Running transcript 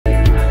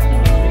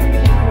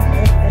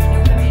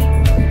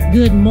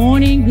Good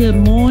morning, good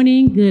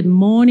morning, good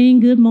morning,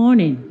 good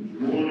morning.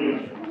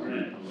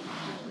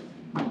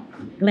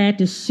 Glad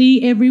to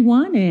see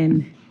everyone,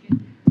 and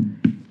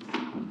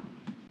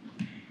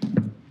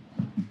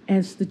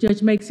as the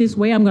judge makes his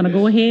way, I'm going to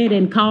go ahead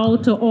and call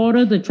to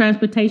order the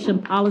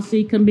Transportation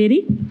Policy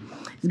Committee.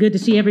 It's good to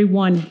see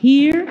everyone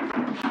here,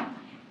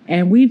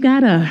 and we've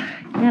got a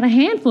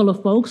handful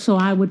of folks, so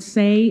I would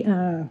say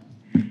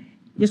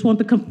just want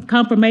the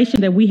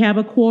confirmation that we have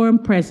a quorum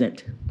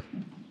present.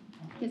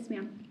 Yes,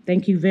 ma'am.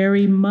 Thank you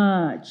very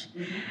much.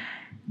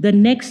 The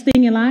next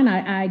thing in line,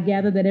 I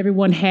gather that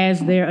everyone has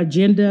their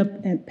agenda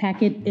and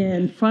packet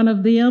in front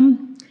of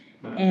them.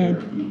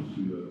 And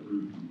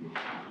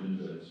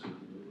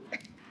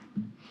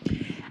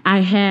I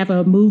have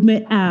a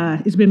movement,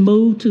 it's been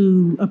moved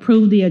to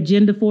approve the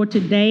agenda for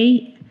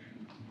today.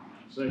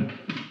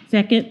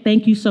 Second,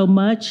 thank you so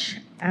much.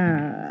 Do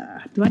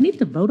I need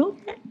to vote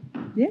on that?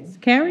 Yes,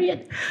 carry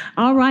it.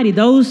 All righty,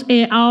 those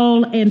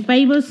all in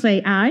favor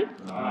say aye.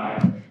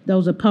 Aye.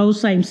 Those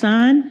opposed, same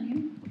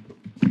sign.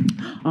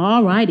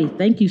 All righty,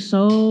 thank you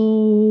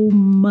so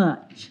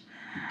much.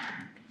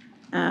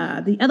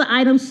 The other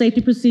items,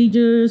 safety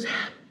procedures,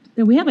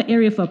 then we have an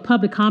area for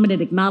public comment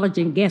and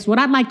acknowledging guests. What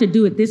I'd like to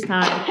do at this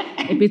time,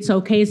 if it's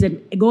okay, is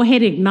that go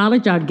ahead and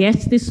acknowledge our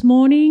guests this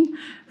morning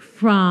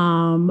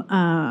from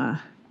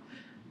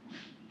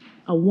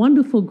a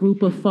wonderful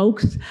group of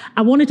folks.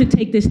 I wanted to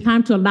take this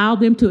time to allow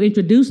them to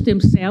introduce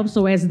themselves,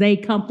 so as they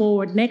come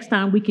forward next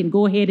time, we can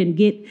go ahead and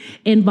get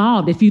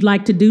involved if you'd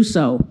like to do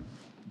so.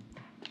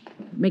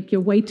 Make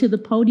your way to the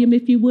podium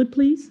if you would,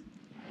 please.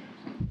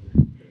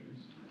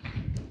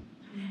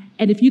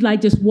 And if you'd like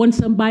just want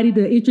somebody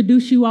to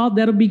introduce you all,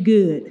 that'll be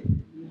good.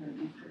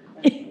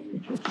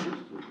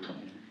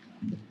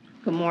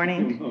 Good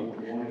morning.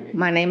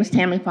 My name is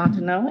Tammy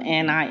Fontenot,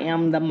 and I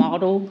am the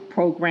Model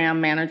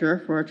Program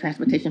Manager for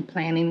Transportation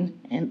Planning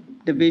and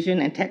Division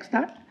and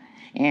TxDOT,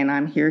 and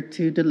I'm here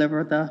to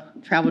deliver the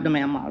travel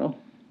demand model.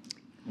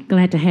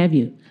 Glad to have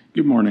you.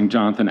 Good morning,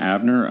 Jonathan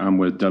Abner. I'm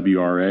with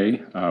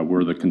WRA.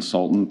 We're the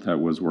consultant that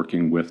was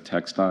working with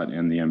TxDOT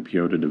and the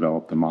MPO to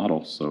develop the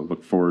model, so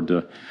look forward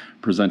to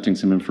presenting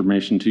some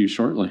information to you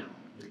shortly.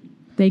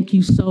 Thank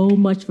you so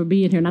much for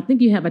being here. And I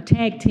think you have a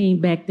tag team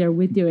back there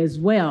with you as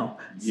well.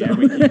 Yeah,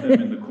 we keep them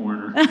in the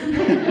corner.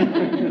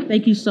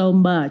 Thank you so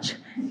much.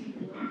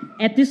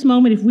 At this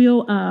moment, if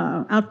we'll,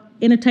 I'll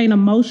entertain a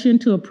motion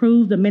to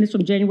approve the minutes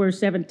from January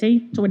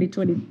 17th,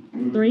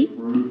 2023.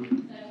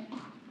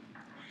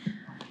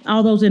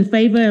 All those in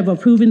favor of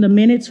approving the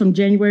minutes from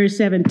January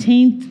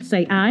 17th,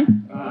 say aye.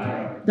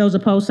 Aye. Those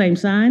opposed, same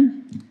sign.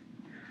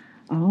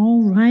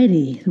 All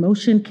righty,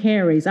 motion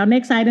carries. Our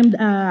next item,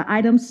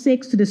 item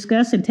 6, to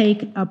discuss and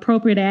take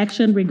appropriate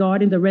action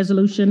regarding the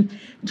resolution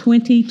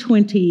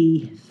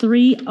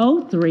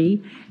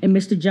 2023-03. And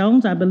Mr.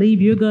 Jones, I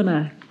believe you're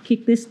gonna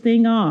kick this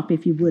thing off,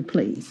 if you would,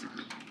 please.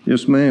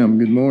 Yes, ma'am.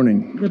 Good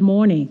morning. Good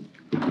morning.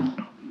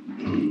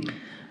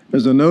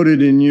 As I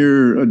noted in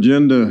your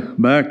agenda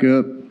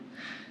backup,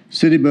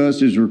 City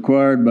Bus is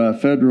required by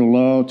federal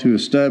law to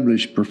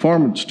establish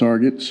performance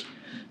targets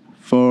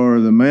for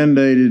the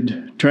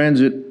mandated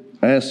Transit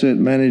Asset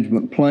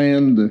Management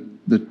Plan,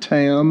 the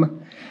TAM,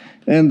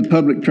 and the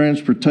Public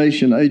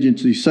Transportation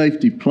Agency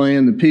Safety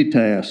Plan, the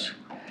PTAS,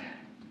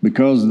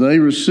 because they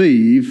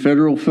receive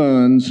federal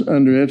funds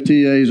under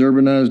FTA's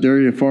Urbanized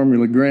Area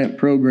Formula Grant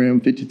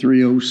Program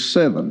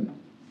 5307.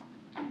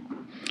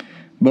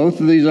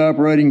 Both of these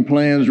operating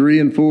plans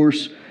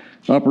reinforce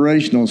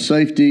operational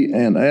safety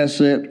and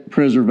asset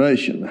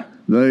preservation.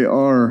 They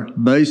are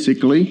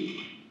basically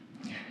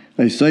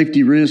a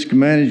safety risk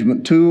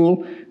management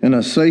tool and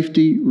a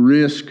safety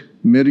risk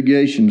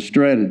mitigation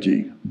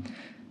strategy.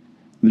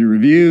 The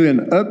review and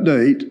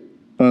update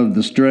of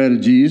the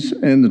strategies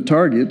and the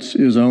targets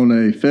is on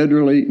a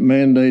federally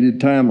mandated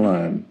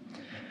timeline.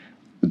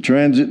 The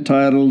transit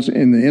titles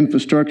in the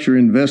Infrastructure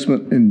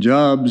Investment and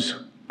Jobs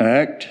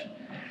Act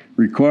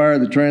require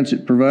the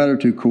transit provider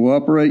to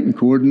cooperate and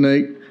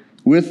coordinate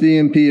with the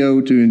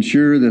MPO to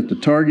ensure that the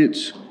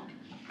targets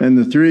and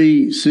the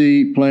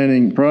 3C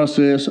planning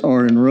process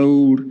are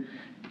enrolled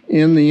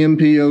in the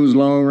MPO's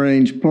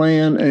long-range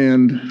plan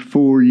and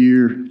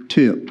 4-year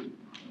TIP.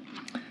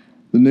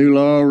 The new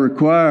law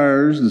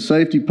requires the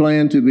safety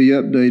plan to be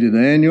updated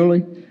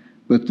annually,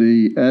 but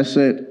the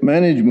asset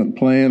management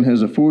plan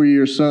has a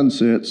 4-year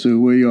sunset, so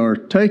we are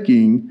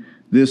taking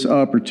this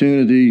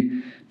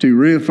opportunity to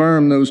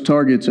reaffirm those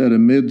targets at a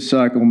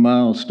mid-cycle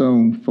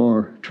milestone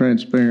for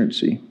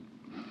transparency.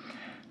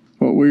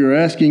 What we are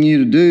asking you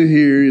to do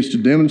here is to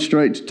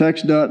demonstrate to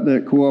TxDOT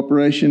that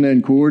cooperation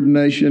and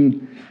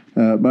coordination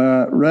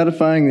by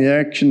ratifying the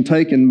action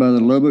taken by the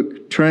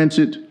Lubbock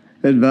Transit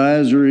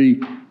Advisory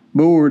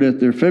Board at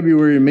their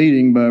February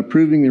meeting by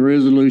approving the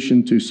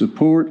resolution to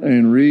support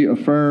and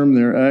reaffirm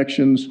their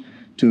actions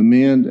to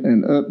amend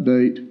and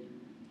update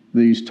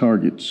these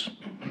targets.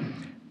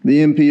 The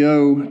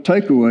MPO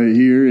takeaway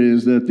here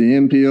is that the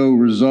MPO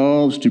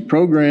resolves to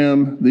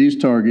program these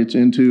targets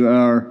into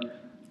our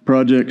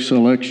project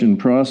selection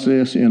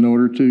process in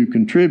order to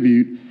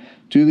contribute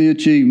to the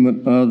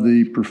achievement of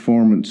the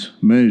performance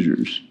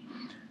measures.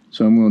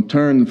 So I'm going to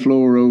turn the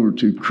floor over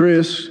to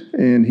Chris,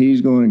 and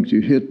he's going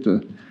to hit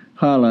the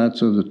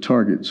highlights of the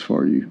targets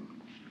for you.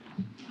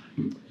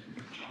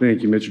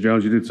 Thank you, Mr.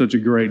 Jones. You did such a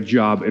great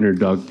job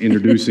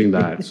introducing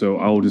that. So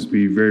I will just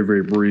be very,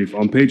 very brief.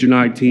 On page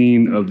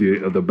 19 of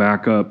the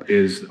backup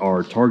is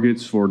our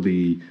targets for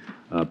the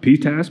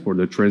PTASP, or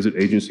the Transit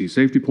Agency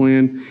Safety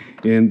Plan.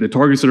 And the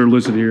targets that are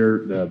listed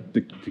here,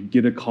 to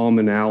get a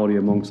commonality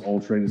amongst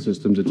all transit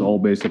systems, it's all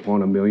based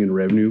upon 1 million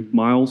revenue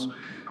miles.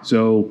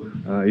 So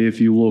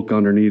if you look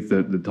underneath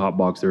the top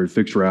box there,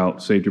 fixed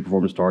route, safety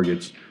performance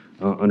targets.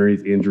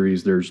 Underneath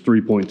injuries, there's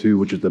 3.2,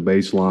 which is the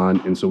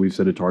baseline, and so we've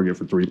set a target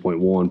for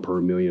 3.1 per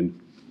million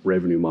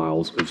revenue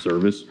miles of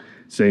service.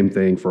 Same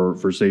thing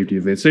for safety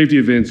events. Safety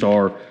events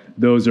are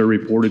those that are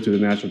reported to the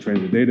National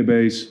Transit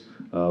Database,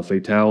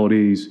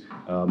 fatalities,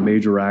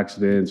 major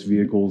accidents,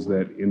 vehicles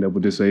that end up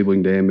with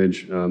disabling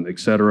damage, et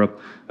cetera.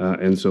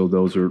 And so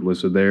those are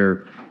listed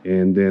there.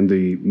 And then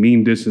the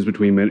mean distance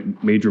between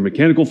major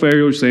mechanical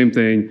failures, same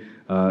thing.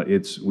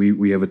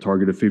 We have a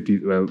target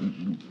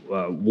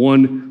of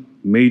one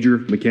major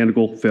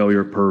mechanical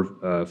failure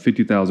per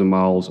 50,000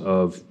 miles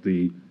of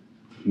the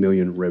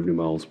million revenue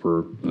miles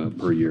per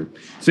year.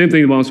 Same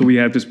thing about, so we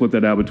have to split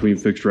that out between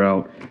fixed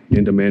route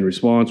and demand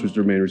response, which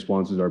demand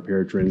response is our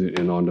paratransit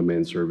and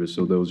on-demand service.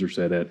 So those are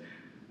set at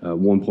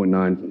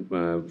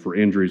 1.9 for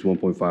injuries,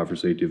 1.5 for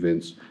safety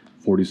events,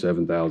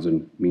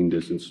 47,000 mean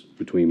distance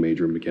between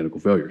major mechanical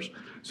failures.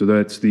 So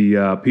that's the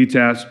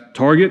PTASP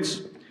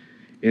targets.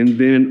 And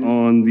then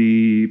on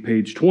the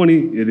page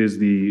 20, it is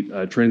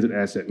the Transit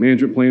Asset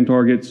Management Plan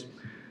targets.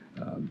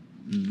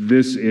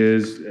 This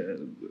is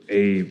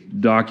a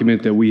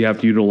document that we have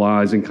to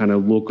utilize and kind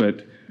of look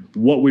at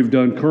what we've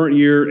done current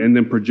year, and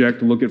then project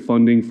to look at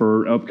funding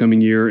for upcoming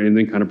year, and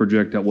then kind of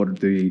project out what are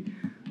the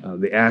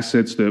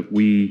assets that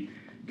we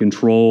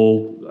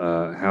control,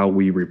 how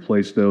we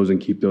replace those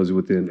and keep those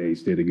within a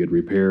state of good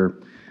repair.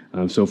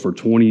 So for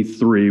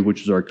 23,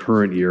 which is our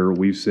current year,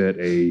 we've set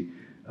a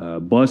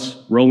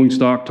bus rolling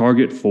stock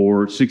target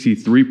for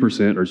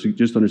 63%, or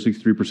just under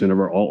 63% of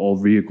our all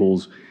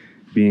vehicles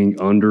being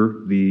under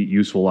the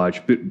useful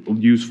life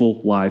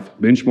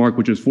benchmark,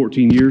 which is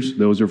 14 years.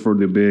 Those are for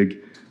the big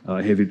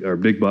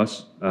big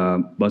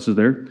buses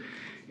there.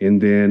 And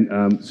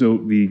then, so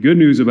the good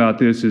news about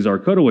this is our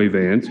cutaway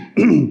vans,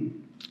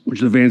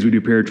 which are the vans we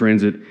do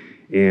paratransit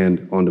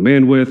and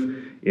on-demand with.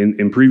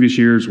 In previous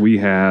years, we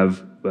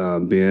have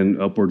been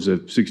upwards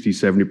of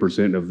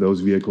 60-70% of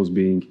those vehicles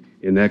being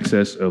in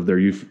excess of their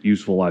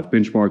useful life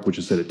benchmark, which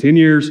is set at 10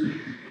 years.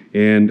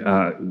 And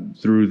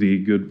through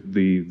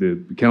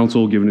the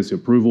council giving us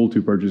approval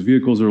to purchase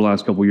vehicles over the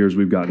last couple of years,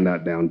 we've gotten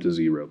that down to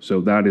 0.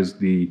 So that is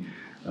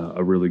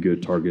a really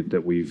good target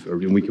that we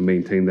can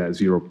maintain that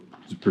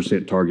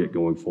 0% target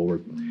going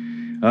forward.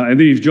 And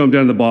then you've jumped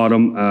down to the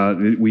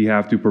bottom. We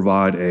have to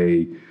provide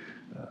a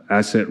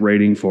asset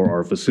rating for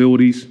our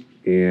facilities.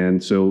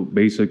 And so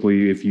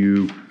basically, if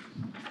you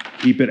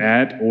keep it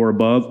at or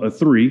above a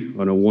 3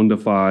 on a 1 to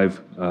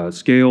 5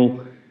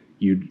 scale,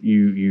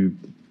 you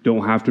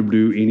don't have to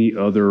do any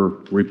other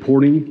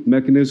reporting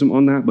mechanism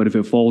on that. But if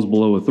it falls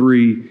below a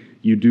 3,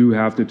 you do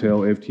have to tell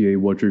FTA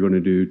what you're going to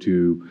do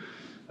to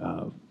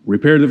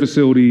repair the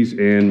facilities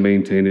and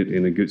maintain it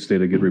in a good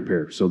state of good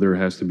repair. So there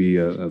has to be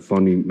a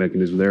funding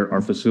mechanism there.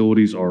 Our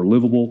facilities are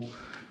livable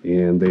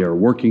and they are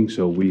working,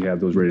 so we have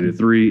those rated at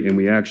 3. And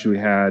we actually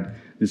had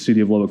the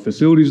City of Lubbock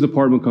Facilities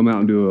Department come out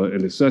and do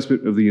an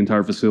assessment of the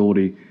entire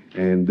facility,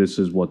 and this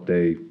is what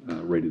they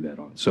rated that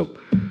on. So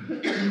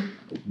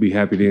be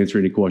happy to answer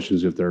any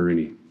questions if there are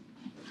any.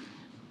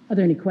 Are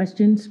there any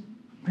questions?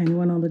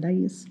 Anyone on the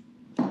dais?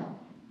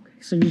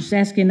 So you're just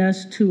asking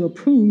us to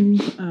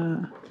approve,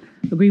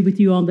 agree with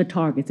you on the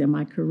targets, am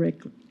I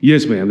correct?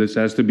 Yes, ma'am. This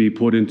has to be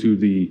put into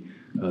the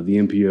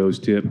MPO's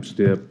TIP,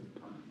 STIP,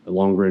 the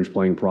long-range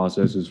planning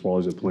process as far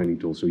as a planning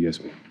tool. So yes,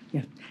 ma'am.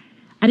 Yeah.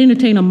 I'd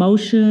entertain a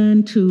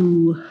motion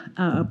to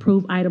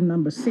approve item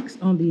number 6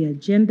 on the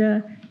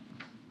agenda.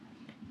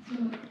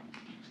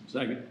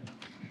 Second.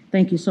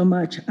 Thank you so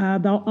much.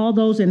 All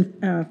those in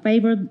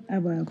favor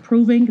of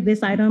approving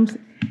this item,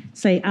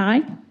 say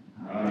aye.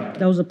 Aye.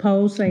 Those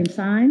opposed, same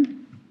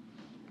sign.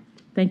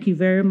 Thank you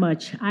very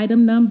much.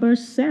 Item number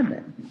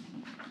 7,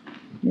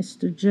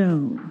 Mr.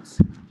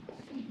 Jones.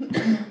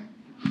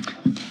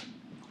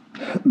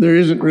 There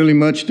isn't really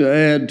much to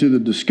add to the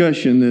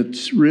discussion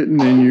that's written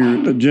in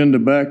your agenda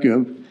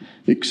backup,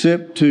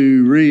 except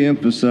to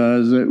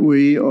reemphasize that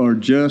we are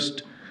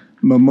just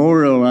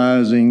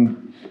memorializing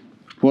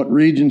what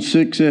Region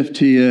 6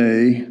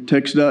 FTA,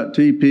 TxDOT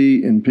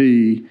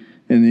TP&P,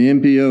 and the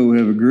MPO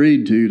have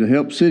agreed to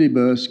help City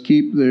Bus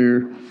keep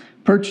their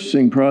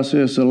purchasing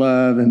process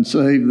alive and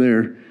save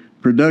their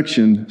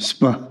production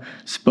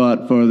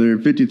spot for their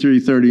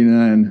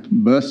 5339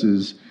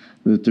 buses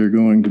that they're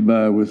going to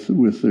buy with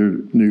their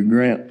new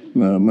grant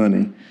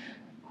money.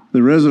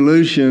 The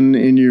resolution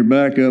in your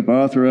backup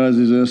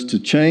authorizes us to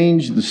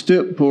change the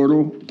STIP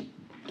portal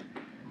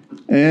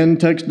and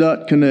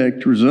TxDOT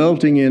Connect,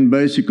 resulting in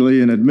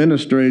basically an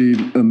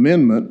administrative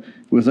amendment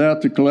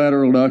without the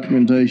collateral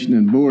documentation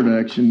and board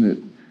action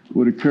that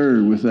would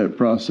occur with that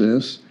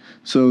process,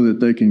 so that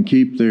they can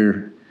keep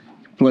their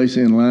place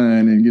in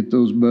line and get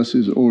those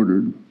buses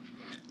ordered.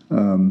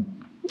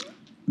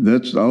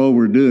 That's all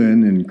we're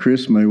doing, and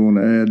Chris may want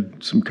to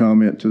add some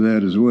comment to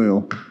that as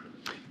well.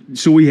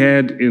 So we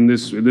had in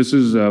this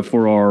is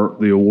for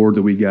the award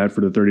that we got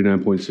for the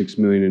 $39.6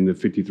 million in the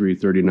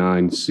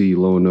 5339C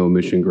low and no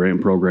emission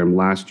grant program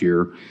last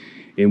year.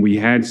 And we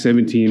had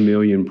 $17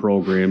 million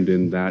programmed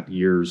in that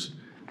year's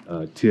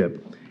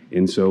tip.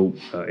 And so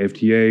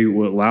FTA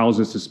allows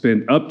us to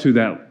spend up to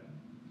that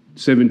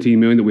 $17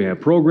 million that we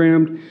have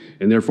programmed,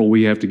 and therefore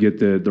we have to get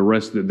the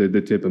rest of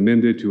the tip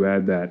amended to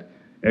add that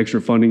extra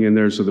funding in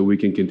there so that we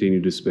can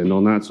continue to spend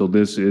on that. So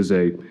this is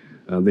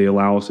they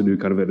allow us to do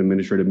kind of an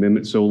administrative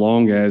amendment so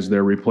long as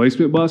they're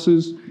replacement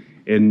buses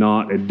and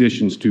not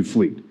additions to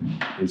fleet.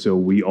 And so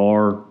we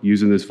are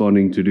using this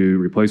funding to do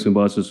replacement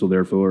buses, so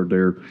therefore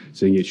they're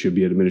saying it should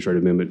be an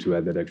administrative amendment to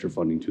add that extra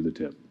funding to the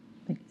tip.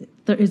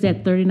 Is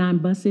that 39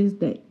 buses,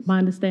 my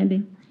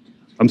understanding?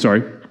 I'm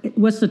sorry?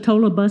 What's the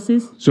total of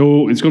buses?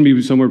 So it's going to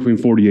be somewhere between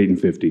 48 and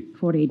 50.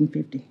 48 and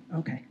 50.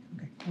 Okay,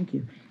 thank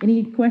you.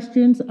 Any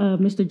questions of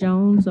Mr.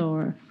 Jones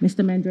or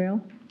Mr.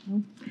 Mandrell?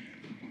 No?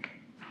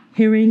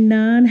 Hearing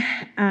none,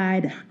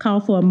 I'd call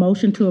for a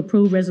motion to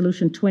approve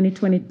Resolution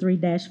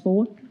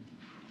 2023-4.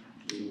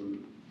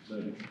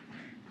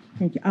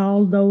 Thank you.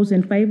 All those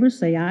in favor,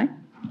 say aye.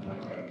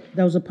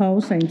 Those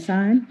opposed, same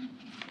sign.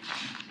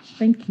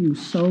 Thank you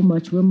so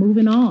much. We're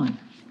moving on.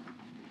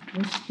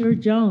 Mr.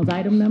 Jones,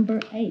 item number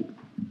 8,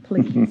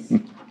 please.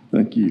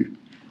 Thank you.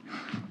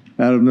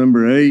 Item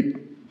number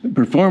 8,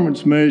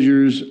 performance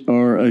measures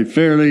are a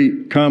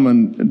fairly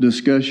common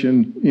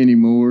discussion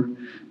anymore,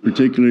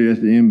 particularly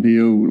at the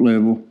MPO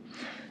level.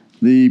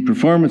 The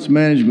performance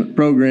management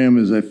program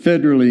is a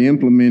federally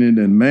implemented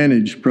and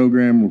managed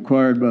program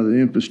required by the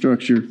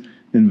Infrastructure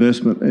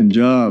Investment and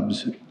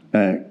Jobs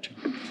Act.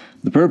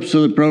 The purpose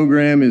of the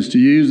program is to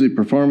use the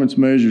performance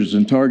measures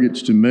and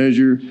targets to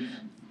measure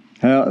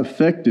how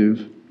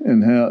effective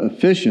and how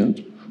efficient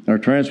our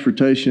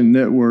transportation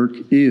network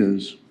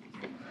is.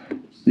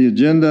 The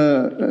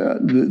agenda,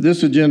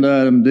 this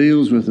agenda item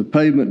deals with the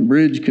pavement and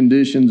bridge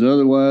conditions,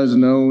 otherwise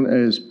known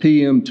as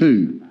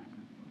PM2.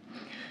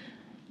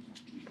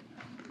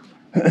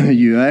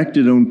 You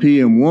acted on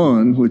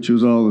PM1, which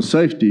was all the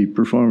safety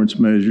performance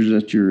measures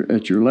at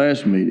your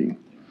last meeting.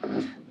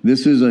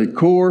 This is a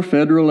core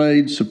federal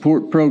aid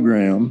support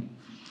program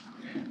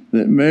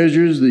that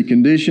measures the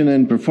condition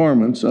and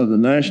performance of the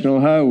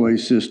national highway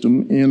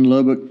system in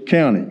Lubbock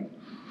County.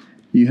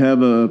 You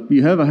have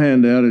a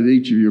handout at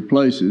each of your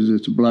places.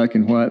 It's a black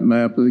and white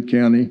map of the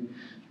county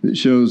that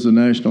shows the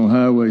national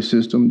highway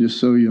system, just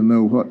so you'll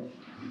know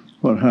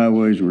what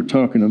highways we're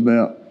talking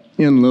about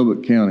in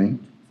Lubbock County.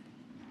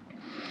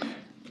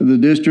 The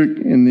district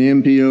and the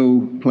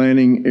MPO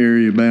planning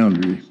area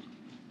boundary.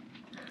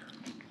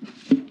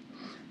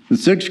 The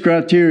 6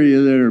 criteria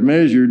that are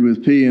measured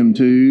with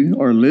PM2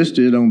 are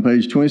listed on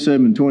page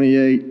 27 and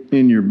 28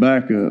 in your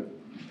backup.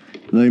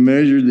 They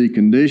measure the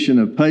condition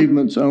of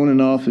pavements on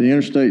and off the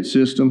interstate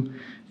system,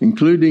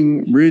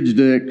 including bridge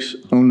decks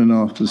on and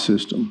off the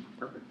system.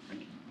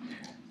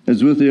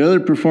 As with the other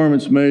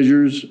performance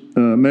measure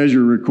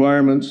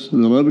requirements, the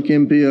Lubbock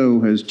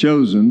MPO has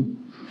chosen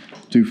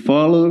to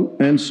follow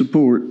and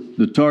support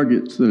the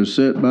targets that are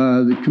set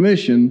by the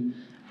Commission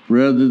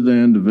rather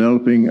than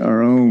developing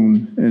our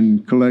own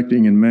and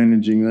collecting and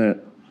managing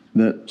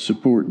that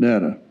support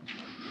data.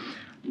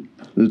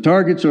 The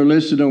targets are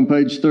listed on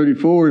page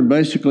 34 and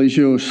basically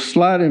show a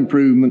slight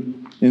improvement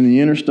in the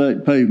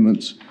interstate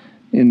pavements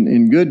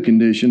in good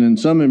condition and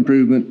some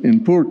improvement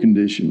in poor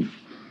condition.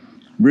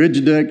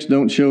 Bridge decks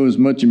don't show as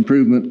much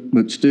improvement,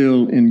 but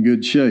still in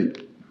good shape.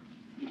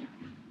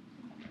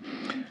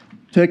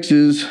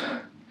 Texas,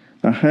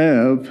 I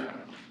have,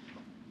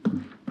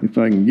 if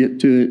I can get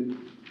to it,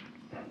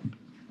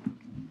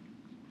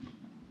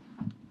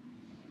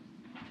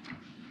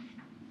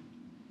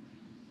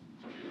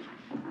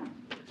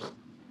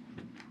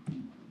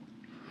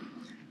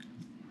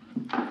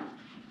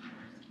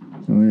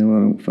 well, I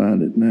don't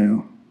find it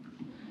now.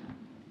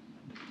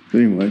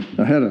 But anyway,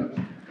 I had a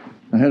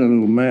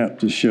little map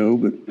to show,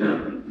 but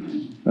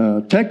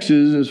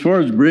Texas, as far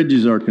as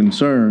bridges are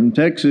concerned,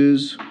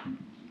 Texas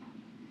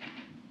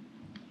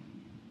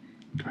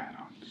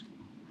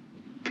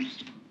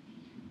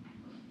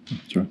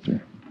it's right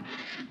there.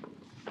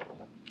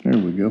 There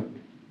we go.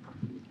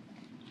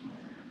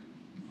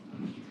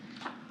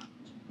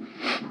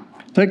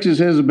 Texas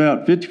has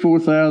about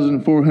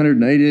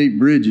 54,488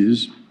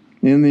 bridges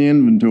in the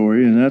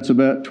inventory, and that's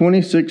about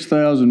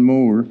 26,000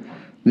 more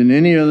than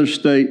any other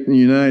state in the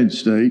United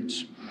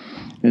States,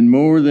 and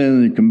more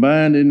than the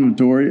combined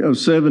inventory of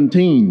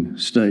 17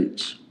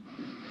 states.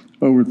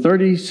 Over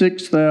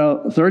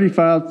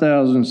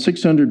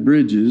 35,600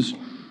 bridges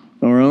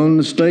are on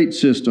the state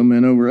system,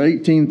 and over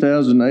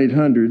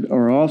 18,800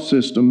 are off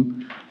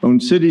system on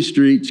city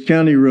streets,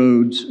 county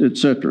roads,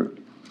 etc.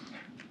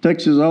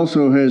 Texas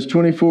also has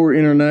 24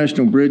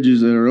 international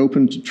bridges that are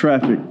open to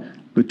traffic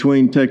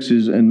between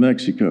Texas and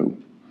Mexico.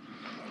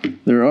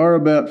 There are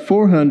about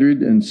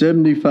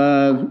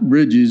 475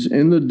 bridges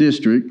in the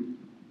district,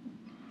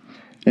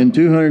 and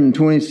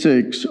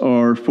 226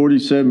 or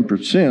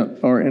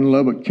 47% are in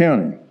Lubbock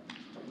County.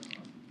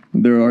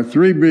 There are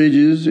 3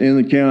 bridges in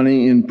the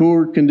county in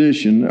poor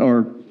condition,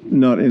 or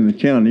not in the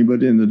county,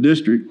 but in the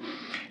district,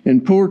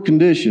 in poor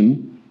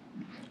condition.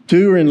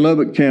 2 are in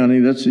Lubbock County.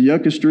 That's the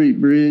Yucca Street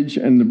Bridge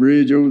and the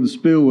bridge over the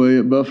spillway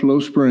at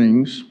Buffalo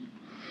Springs.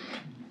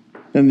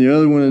 And the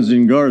other one is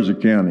in Garza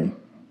County.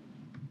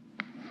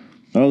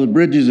 All the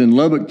bridges in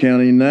Lubbock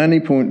County,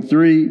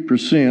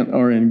 90.3%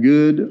 are in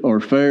good or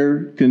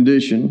fair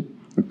condition,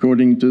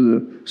 according to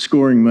the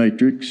scoring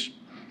matrix.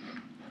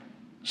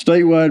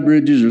 Statewide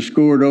bridges are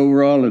scored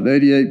overall at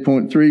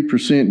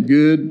 88.3%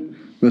 good,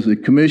 but the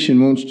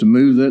commission wants to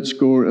move that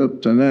score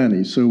up to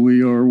 90, so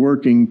we are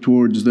working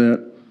towards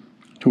that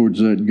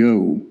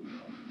goal.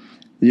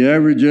 The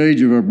average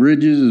age of our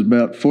bridges is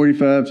about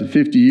 45 to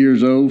 50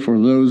 years old for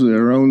those that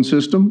are on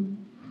system,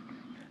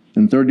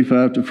 and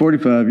 35 to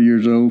 45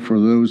 years old for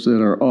those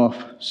that are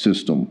off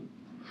system.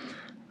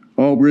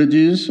 All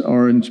bridges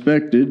are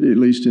inspected, at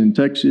least in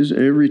Texas,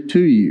 every 2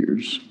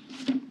 years.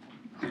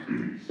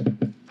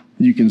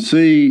 You can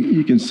see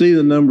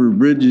the number of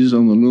bridges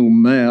on the little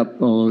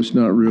map, although it's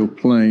not real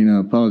plain.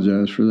 I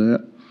apologize for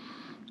that.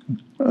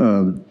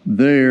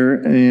 There,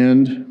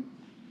 and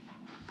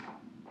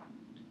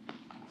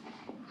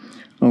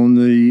on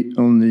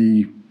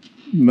the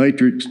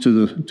matrix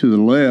to the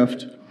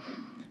left,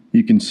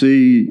 you can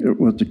see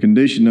what the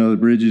condition of the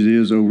bridges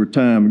is over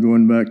time,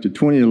 going back to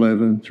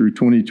 2011 through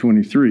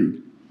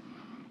 2023,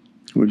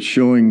 which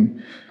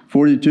showing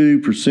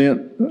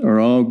 42% are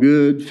all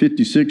good,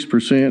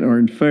 56% are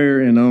in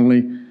fair, and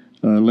only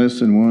less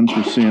than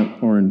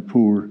 1% are in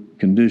poor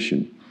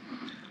condition.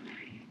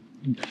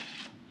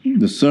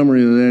 The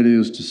summary of that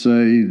is to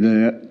say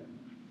that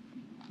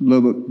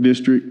Lubbock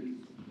District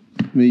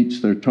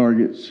meets their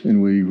targets,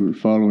 and we were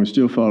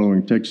still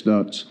following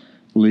TxDOT's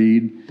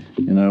lead,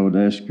 and I would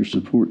ask your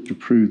support to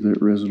approve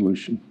that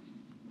resolution.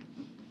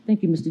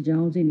 Thank you, Mr.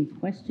 Jones. Any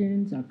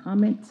questions or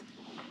comments?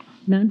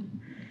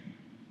 None?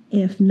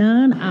 If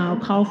none, I'll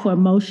call for a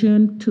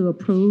motion to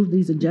approve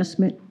these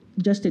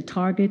adjusted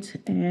targets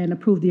and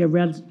approve the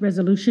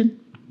resolution.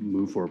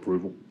 Move for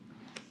approval.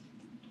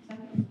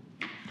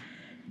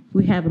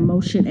 We have a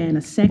motion and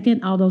a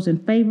second. All those in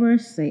favor,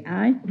 say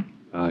aye.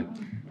 Aye.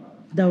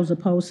 Those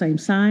opposed, same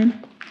sign.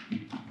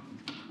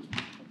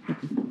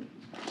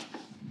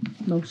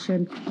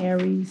 Motion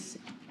carries.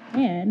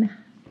 And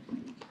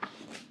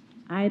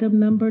item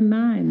number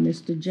 9,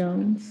 Mr.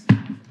 Jones.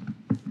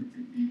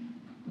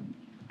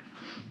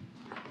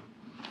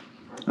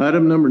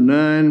 Item number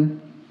 9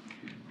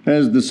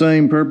 has the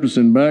same purpose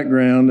and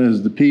background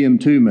as the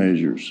PM2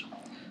 measures.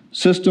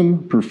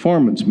 System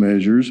performance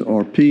measures,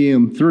 or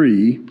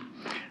PM3,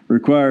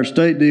 require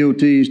state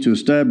DOTs to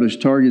establish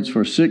targets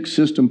for 6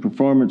 system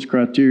performance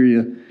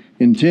criteria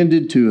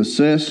intended to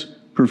assess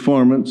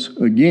performance,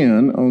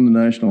 again, on the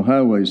national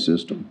highway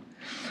system.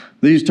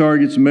 These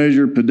targets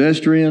measure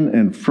pedestrian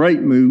and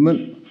freight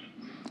movement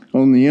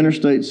on the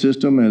interstate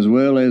system, as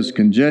well as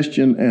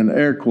congestion and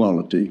air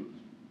quality.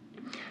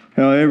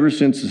 However,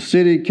 since the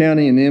city,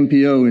 county, and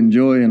MPO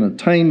enjoy an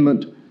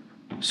attainment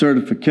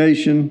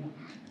certification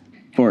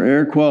for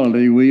air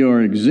quality, we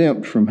are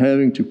exempt from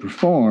having to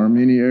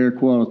perform any air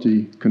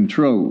quality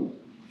control.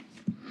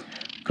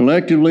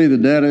 Collectively, the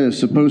data is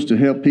supposed to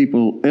help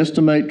people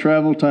estimate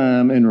travel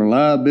time and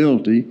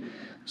reliability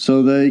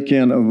so they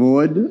can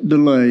avoid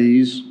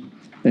delays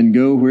and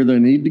go where they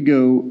need to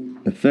go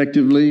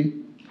effectively,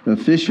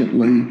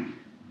 efficiently,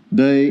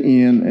 day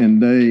in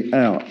and day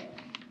out.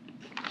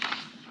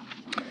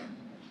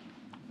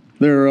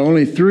 There are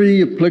only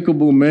 3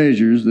 applicable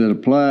measures that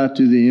apply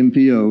to the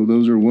MPO.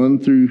 Those are 1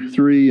 through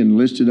 3 and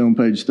listed on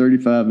page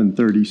 35 and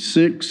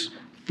 36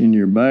 in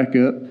your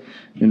backup.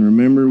 And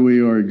remember, we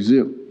are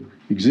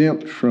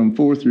exempt from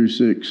 4 through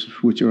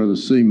 6, which are the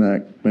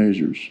CMAQ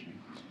measures.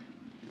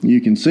 You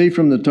can see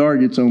from the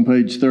targets on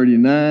page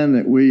 39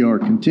 that we are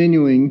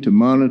continuing to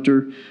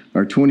monitor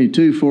our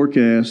 22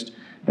 forecast,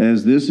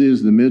 as this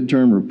is the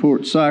midterm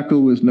report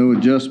cycle with no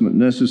adjustment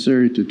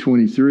necessary to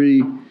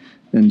 23.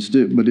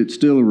 But it's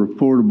still a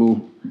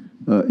reportable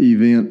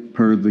event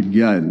per the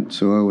guidance.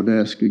 So I would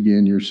ask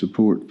again your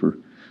support for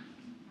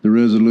the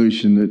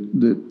resolution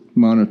that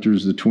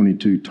monitors the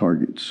 22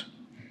 targets.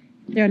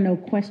 There are no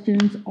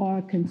questions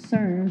or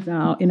concerns.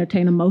 I'll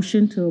entertain a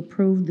motion to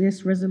approve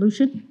this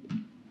resolution.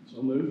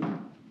 So moved.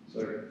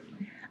 Second.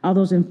 All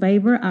those in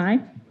favor, aye.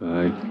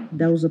 Aye.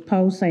 Those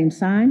opposed, same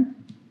sign.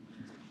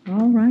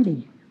 All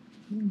righty.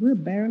 We're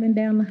barreling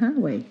down the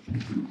highway.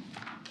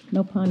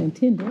 No pun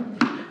intended.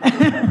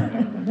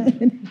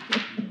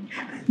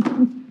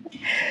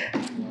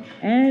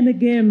 And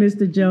again,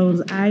 Mr.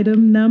 Jones,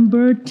 item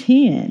number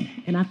 10.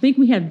 And I think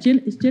we have,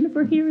 is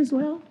Jennifer here as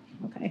well?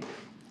 Okay.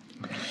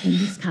 And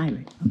Ms.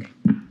 Kylie, okay.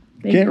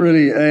 Can't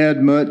really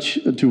add much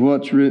to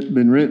what's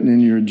been written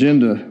in your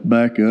agenda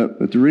backup,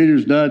 but the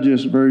Reader's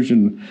Digest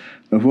version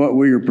of what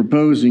we are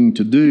proposing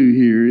to do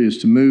here is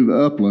to move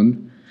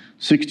Upland,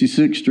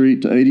 66th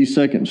Street to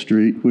 82nd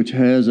Street, which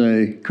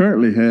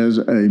currently has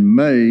a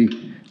May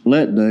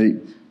let date,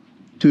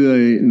 to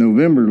a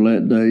November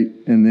let date,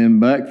 and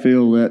then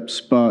backfill that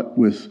spot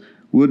with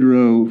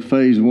Woodrow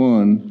Phase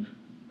 1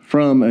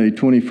 from a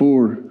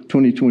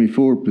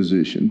 2024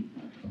 position.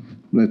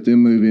 Let them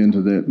move into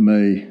that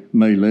May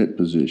let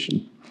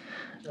position.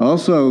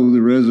 Also,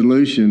 the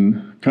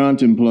resolution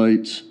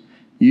contemplates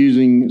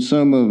using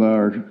some of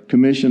our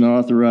commission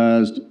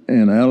authorized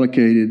and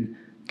allocated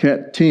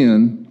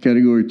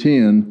Category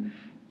 10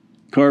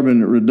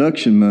 carbon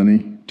reduction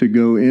money to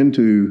go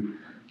into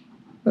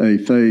a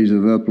phase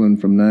of Upland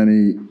from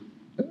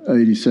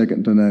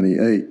 82nd to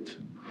 98th.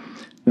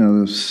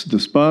 Now, the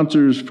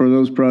sponsors for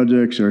those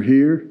projects are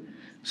here,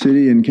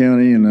 city and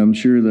county, and I'm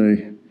sure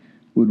they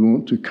would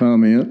want to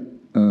comment,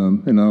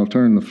 and I'll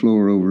turn the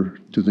floor over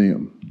to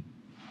them.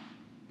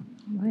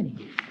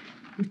 Righty.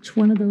 Which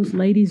one of those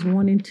ladies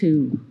wanting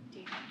to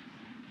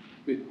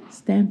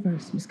stand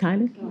first? Ms.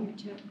 Kylie?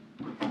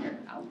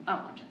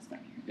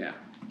 Yeah.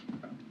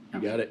 You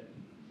got it.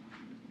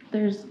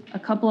 There's a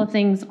couple of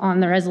things on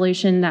the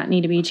resolution that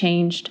need to be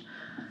changed.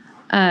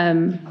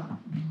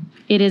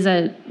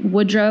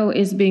 Woodrow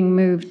is being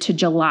moved to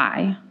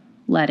July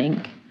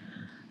letting,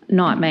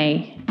 not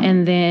May.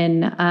 And then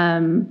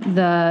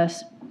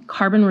the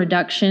carbon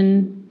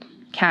reduction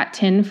Cat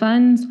 10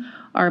 funds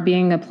are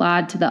being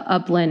applied to the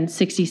Upland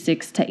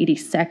 66 to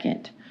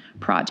 82nd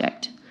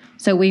project.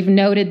 So we've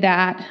noted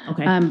that,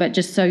 Okay. but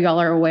just so y'all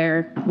are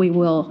aware, we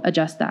will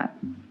adjust that.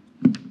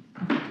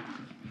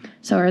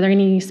 So are there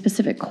any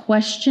specific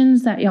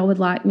questions that y'all would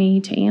like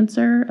me to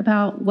answer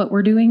about what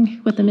we're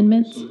doing with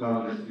amendments? So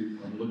Kyle,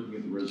 I'm looking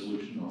at the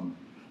resolution on.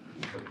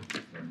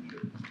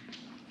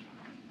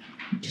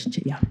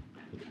 Yeah.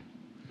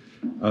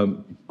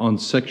 On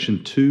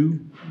section 2,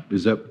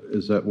 is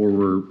that where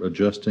we're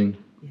adjusting?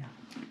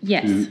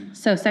 Yes,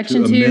 so To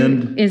section 2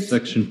 amend is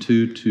section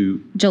 2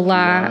 to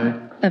July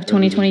of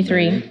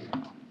 2023. May.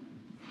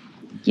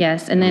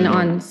 Yes, and then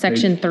on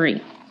section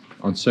 3,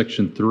 On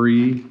section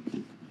 3,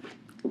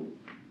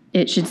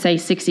 it should say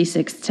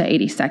 66 to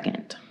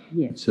 82nd.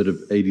 Yes. instead of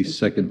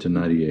 82nd to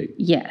 98.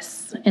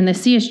 Yes, and the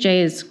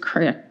CSJ is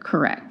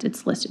correct.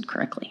 It's listed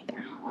correctly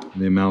there.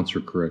 The amounts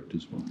are correct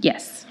as well.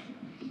 Yes.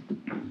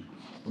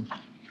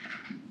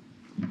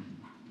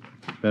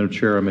 Madam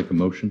Chair, I make a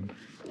motion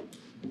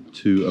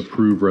to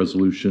approve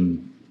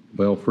resolution,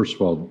 well, first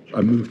of all,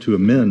 I move to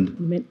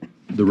amend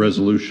the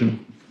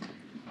resolution.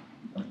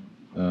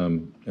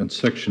 And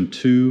section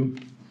 2,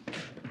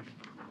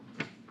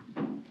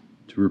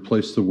 to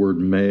replace the word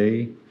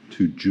May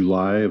to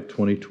July of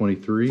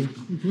 2023.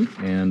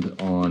 And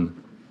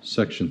on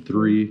section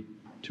 3,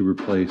 to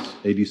replace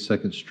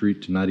 82nd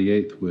Street to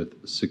 98th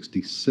with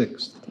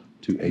 66th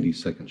to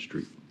 82nd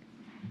Street.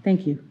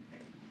 Thank you.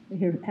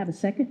 Here, have a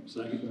second?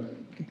 Second.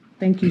 Okay.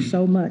 Thank you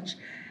so much.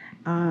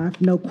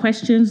 No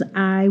questions.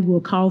 I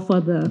will call for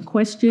the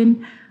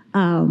question.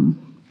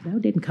 That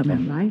didn't come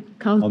out right.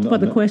 Call for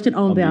the question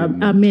on the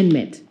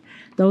amendment.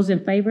 Those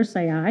in favor,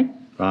 say aye.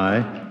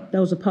 Aye.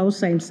 Those opposed,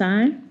 same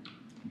sign.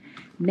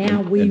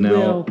 Now we And now-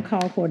 will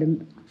call for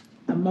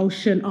a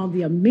motion on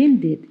the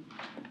amended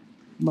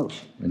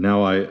motion. And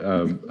now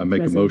I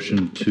make a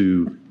motion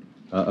to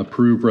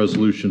approve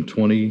resolution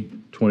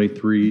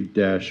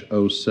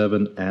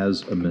 2023-07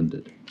 as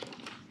amended.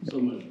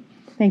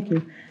 Thank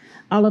you.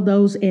 All of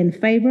those in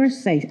favor,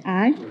 say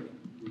aye.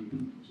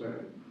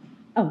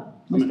 Oh,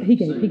 he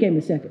gave me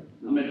a second.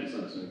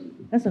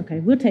 That's okay.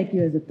 We'll take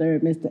you as a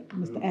third, Mr.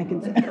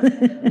 Atkins.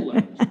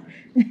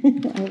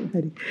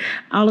 Alrighty.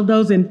 All of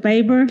those in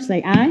favor,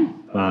 say aye.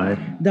 Aye.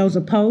 Those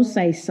opposed,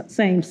 say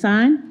same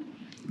sign.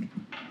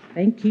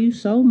 Thank you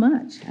so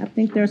much. I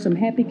think there are some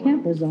happy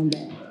campers on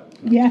that.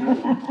 Yeah.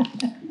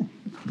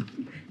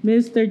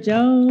 Mr.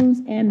 Jones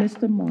and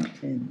Mr.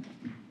 Martin.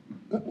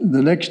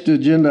 The next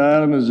agenda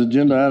item is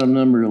agenda item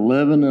number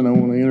 11, and I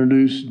want to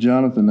introduce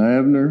Jonathan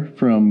Abner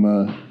from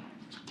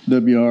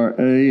WRA,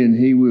 and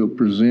he will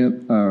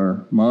present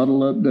our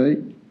model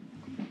update.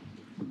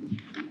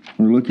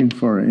 We're looking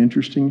for an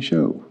interesting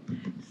show.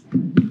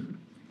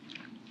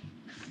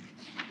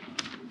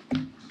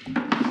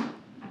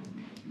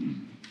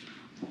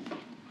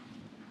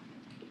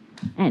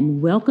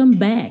 And welcome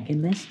back,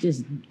 and let's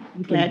just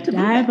Glad to be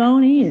dive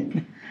on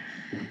in.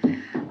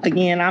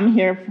 Again, I'm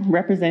here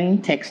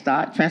representing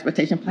TxDOT,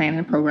 Transportation Planning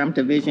and Program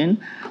Division.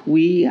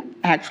 We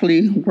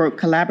actually work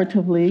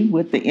collaboratively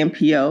with the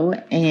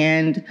MPO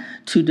and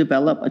to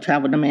develop a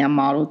travel demand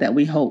model that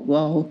we hope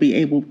will be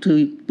able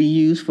to be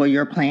used for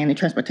your plan and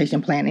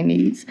transportation planning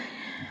needs.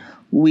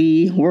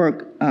 We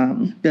work,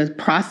 the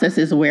process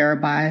is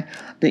whereby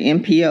the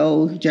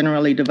MPO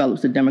generally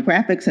develops the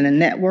demographics and the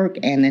network,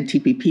 and then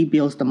TPP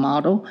builds the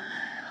model.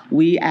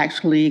 We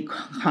actually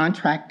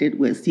contracted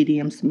with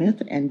CDM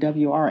Smith and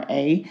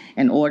WRA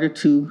in order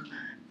to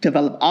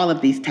develop all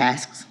of these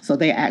tasks. So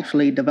they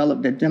actually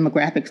develop the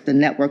demographics, the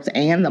networks,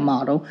 and the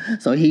model.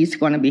 So he's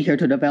going to be here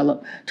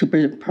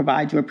to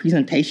provide you a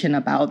presentation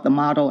about the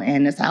model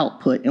and its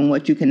output and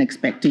what you can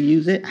expect to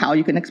use it, how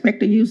you can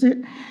expect to use it.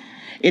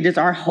 It is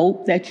our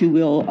hope that you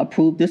will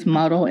approve this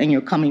model in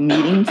your coming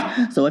meetings.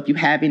 So if you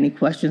have any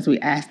questions, we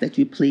ask that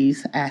you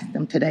please ask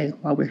them today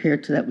while we're here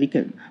so that we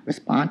could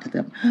respond to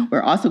them.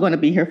 We're also going to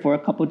be here for a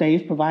couple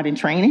days providing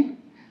training.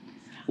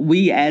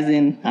 We as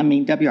in,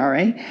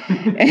 WRA,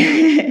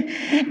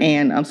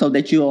 and so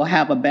that you'll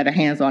have a better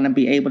hands-on and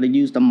be able to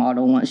use the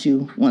model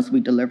once we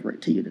deliver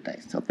it to you today.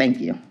 So thank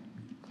you.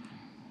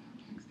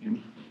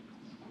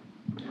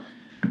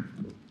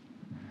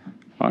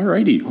 All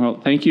righty.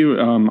 Well, thank you.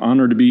 I'm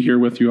honored to be here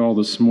with you all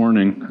this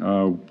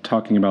morning,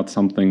 talking about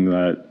something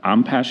that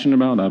I'm passionate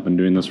about. I've been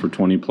doing this for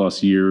 20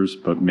 plus years,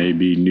 but may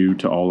be new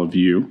to all of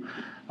you.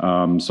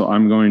 So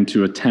I'm going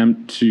to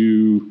attempt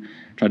to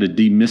try to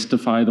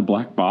demystify the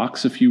black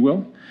box, if you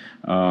will.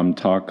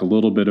 Talk a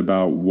little bit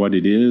about what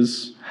it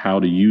is, how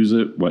to use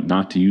it, what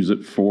not to use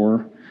it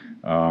for,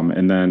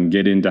 and then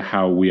get into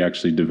how we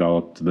actually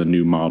developed the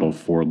new model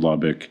for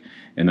Lubbock,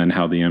 and then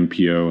how the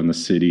MPO and the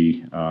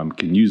city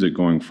can use it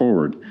going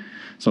forward.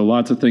 So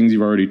lots of things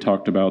you've already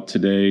talked about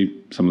today,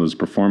 some of those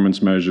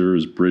performance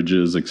measures,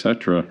 bridges, et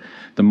cetera.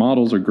 The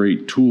models are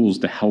great tools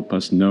to help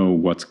us know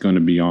what's going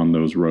to be on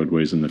those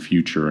roadways in the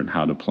future and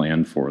how to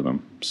plan for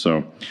them.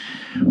 So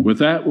with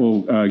that,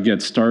 we'll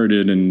get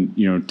started.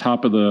 And,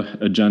 top of the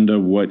agenda,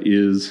 what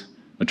is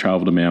a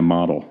travel demand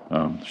model?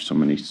 There's so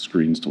many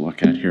screens to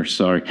look at here,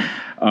 sorry.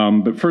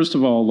 But first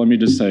of all, let me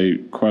just say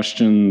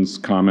questions,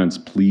 comments,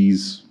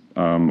 please.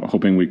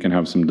 Hoping we can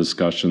have some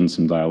discussion,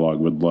 some dialogue.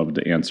 Would love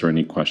to answer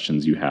any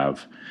questions you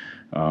have.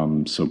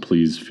 So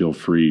please feel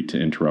free to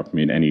interrupt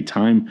me at any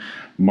time.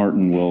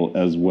 Martin will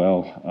as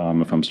well,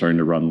 if I'm starting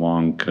to run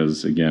long,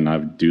 because again, I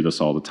do this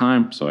all the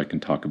time, so I can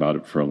talk about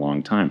it for a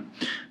long time.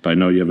 But I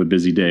know you have a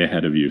busy day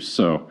ahead of you.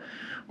 So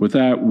with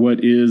that,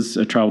 what is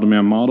a travel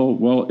demand model?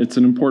 Well, it's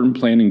an important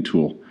planning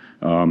tool.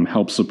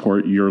 Helps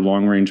support your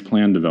long-range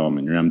plan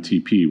development, your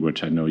MTP,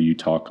 which I know you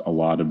talk a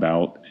lot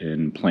about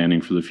in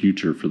planning for the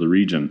future for the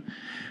region.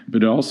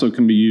 But it also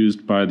can be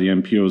used by the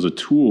MPO as a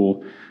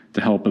tool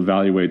to help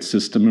evaluate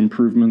system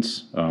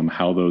improvements,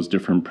 how those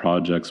different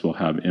projects will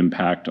have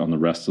impact on the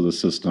rest of the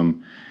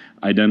system,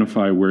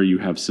 identify where you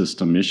have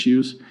system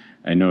issues.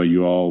 I know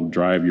you all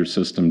drive your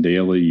system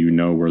daily, you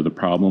know where the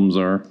problems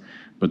are,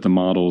 but the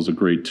model is a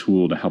great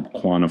tool to help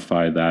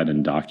quantify that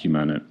and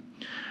document it.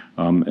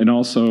 It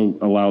also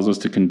allows us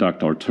to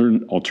conduct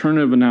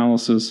alternative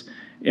analysis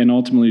and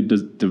ultimately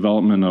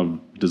development of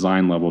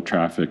design level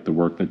traffic, the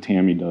work that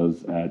Tammy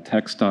does at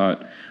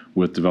TxDOT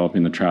with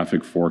developing the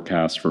traffic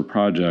forecast for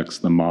projects.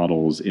 The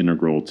model is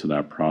integral to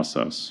that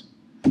process.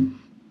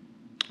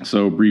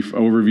 So brief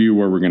overview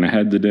where we're going to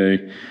head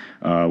today,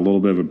 a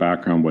little bit of a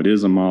background, what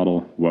is a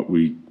model,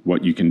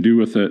 what you can do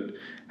with it,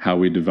 how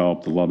we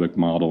develop the Lubbock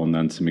model, and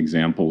then some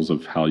examples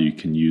of how you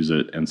can use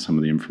it and some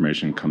of the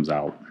information comes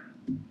out.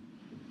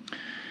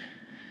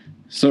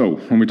 So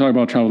when we talk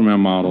about travel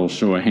demand models,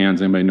 show of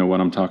hands, anybody know what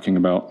I'm talking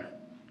about?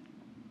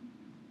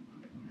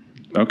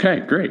 Okay,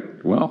 great.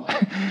 Well,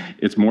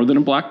 it's more than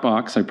a black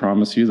box, I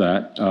promise you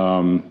that.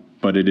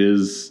 But it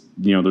is,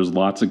 there's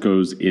lots that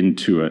goes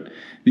into it.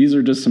 These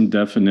are just some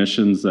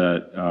definitions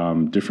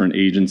that different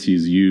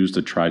agencies use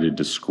to try to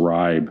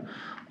describe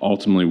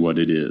ultimately what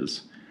it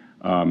is.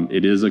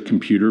 It is a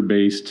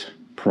computer-based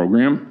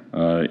program.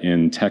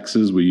 In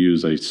Texas, we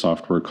use a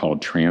software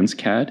called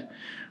Transcad,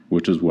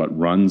 which is what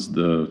runs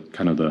the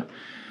kind of the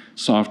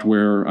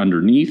software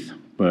underneath.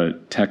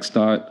 But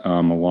TxDOT,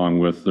 along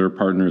with their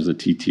partners at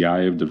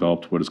TTI, have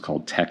developed what is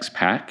called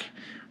TexPac,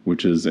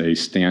 which is a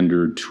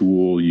standard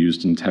tool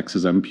used in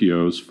Texas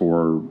MPOs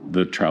for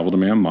the travel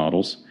demand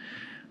models.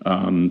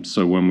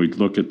 So when we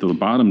look at the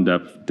bottom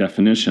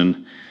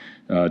definition,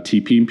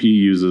 TP&P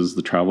uses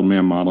the travel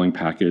demand modeling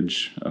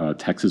package,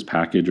 Texas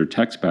Package or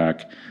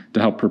TexPac, to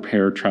help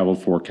prepare travel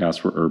forecasts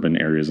for urban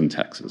areas in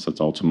Texas. That's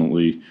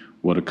ultimately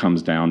what it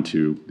comes down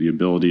to, the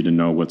ability to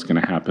know what's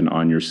going to happen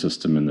on your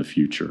system in the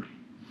future.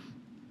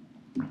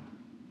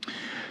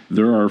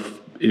 There are,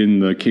 in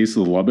the case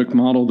of the Lubbock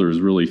model,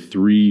 there's really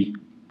three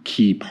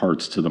key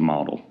parts to the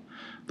model.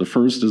 The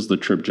first is the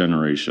trip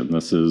generation.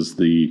 This is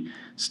the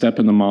step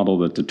in the model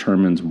that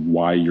determines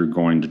why you're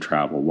going to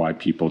travel, why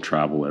people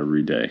travel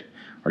every day.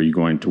 Are you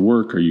going to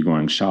work? Are you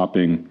going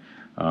shopping?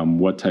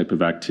 What type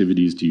of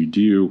activities do you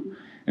do?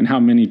 And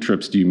how many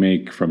trips do you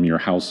make from your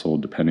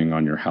household, depending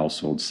on your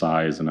household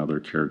size and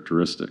other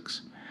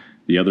characteristics?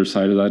 The other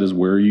side of that is,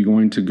 where are you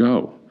going to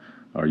go?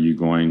 Are you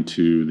going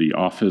to the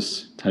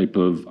office type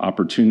of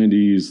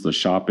opportunities, the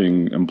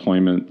shopping,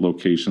 employment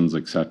locations,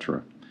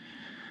 etc.?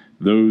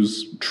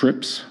 Those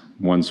trips,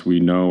 once we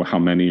know how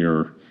many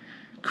are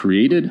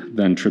created,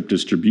 then trip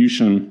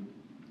distribution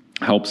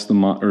helps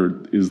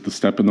is the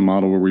step in the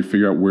model where we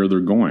figure out where they're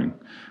going.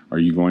 Are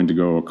you going to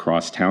go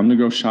across town to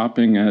go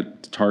shopping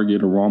at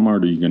Target or Walmart?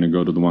 Or are you going to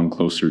go to the one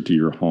closer to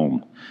your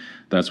home?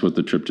 That's what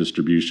the trip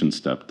distribution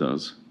step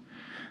does.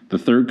 The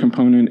third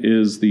component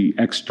is the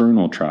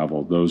external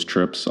travel, those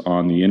trips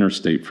on the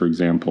interstate, for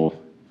example.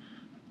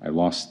 I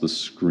lost the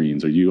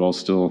screens. Are you all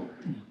still?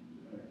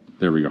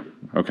 There we go.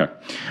 Okay.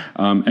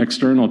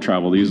 External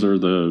travel, these are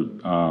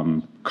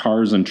the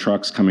cars and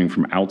trucks coming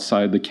from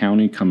outside the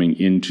county coming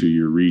into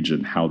your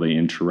region, how they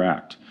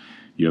interact.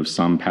 You have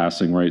some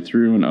passing right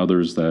through and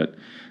others that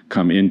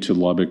come into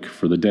Lubbock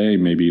for the day,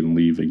 maybe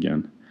leave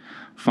again.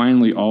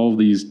 Finally, all of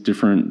these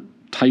different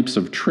types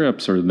of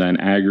trips are then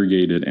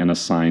aggregated and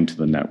assigned to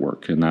the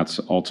network, and that's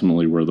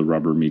ultimately where the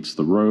rubber meets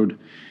the road.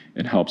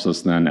 It helps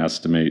us then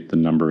estimate the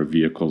number of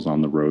vehicles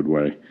on the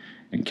roadway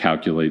and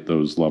calculate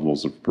those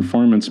levels of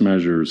performance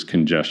measures,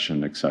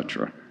 congestion,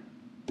 etc.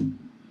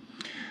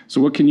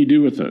 So what can you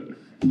do with it?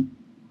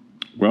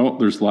 Well,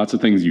 there's lots of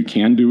things you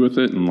can do with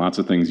it and lots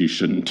of things you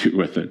shouldn't do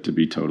with it, to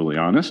be totally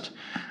honest.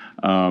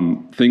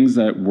 Things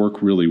that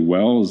work really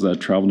well is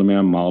that travel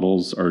demand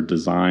models are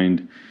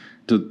designed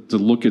to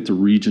look at the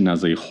region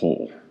as a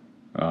whole,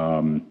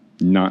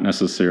 not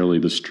necessarily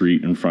the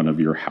street in front of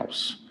your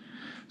house.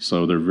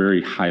 So they're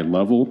very high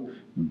level,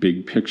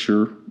 big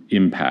picture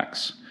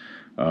impacts.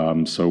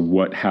 So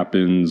what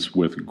happens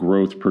with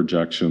growth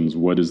projections?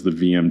 What is the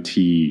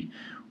VMT?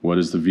 What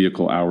is the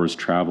vehicle hours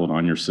traveled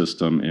on your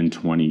system in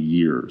 20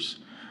 years?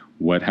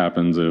 What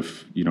happens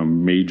if,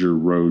 major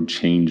road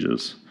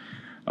changes?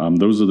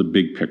 Those are the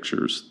big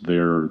pictures.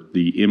 They're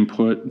the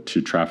input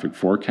to traffic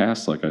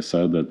forecasts, like I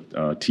said, that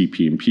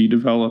TP&P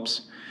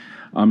develops.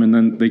 And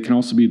then they can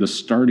also be the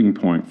starting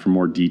point for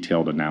more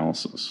detailed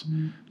analysis.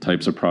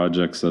 Types of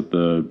projects that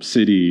the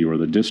city or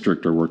the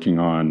district are working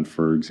on,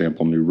 for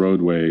example, new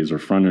roadways or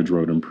frontage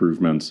road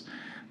improvements,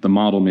 the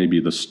model may be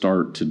the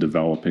start to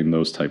developing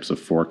those types of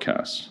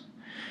forecasts.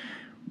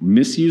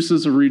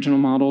 Misuses of regional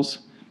models,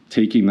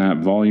 taking that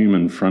volume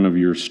in front of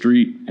your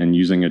street and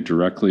using it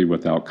directly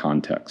without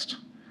context.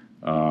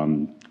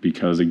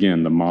 Because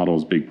again, the model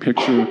is big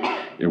picture,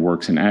 it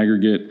works in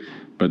aggregate,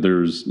 but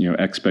there's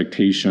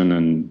expectation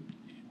and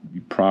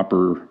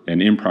proper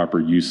and improper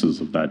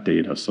uses of that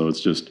data. So it's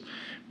just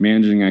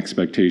managing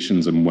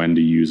expectations and when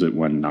to use it,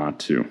 when not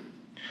to.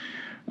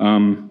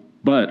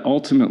 But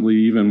ultimately,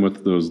 even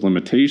with those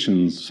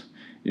limitations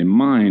in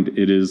mind,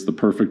 it is the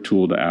perfect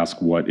tool to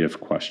ask what if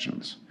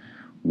questions.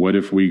 What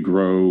if we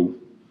grow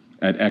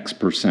at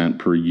X%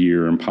 per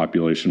year in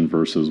population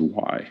versus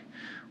Y?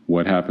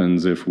 What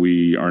happens if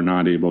we are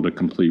not able to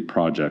complete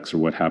projects, or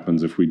what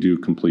happens if we do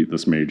complete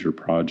this major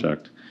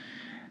project?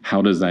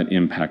 How does that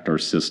impact our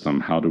system?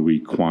 How do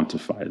we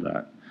quantify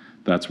that?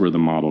 That's where the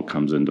model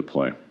comes into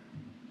play.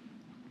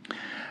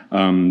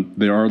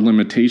 There are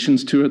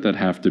limitations to it that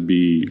have to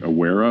be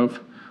aware of.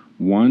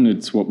 One,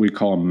 it's what we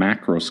call a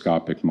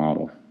macroscopic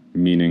model,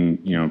 meaning,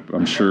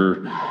 I'm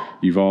sure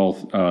you've all,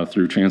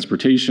 through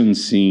transportation,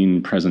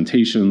 seen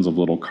presentations of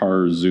little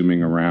cars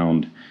zooming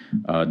around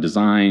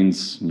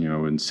designs,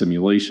 and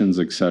simulations,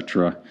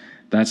 etc.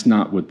 That's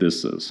not what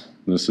this is.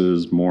 This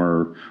is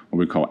more what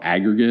we call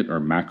aggregate or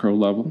macro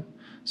level.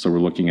 So we're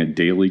looking at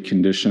daily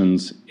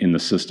conditions in the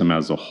system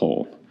as a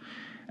whole.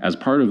 As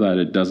part of that,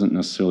 it doesn't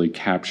necessarily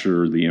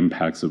capture the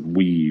impacts of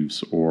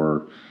weaves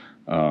or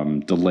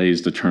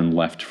delays to turn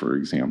left, for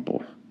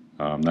example.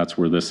 That's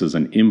where this is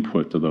an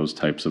input to those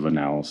types of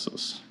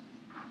analysis.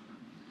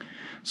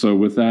 So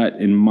with that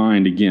in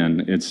mind,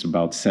 again, it's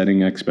about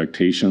setting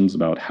expectations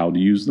about how to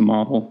use the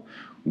model,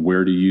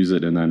 where to use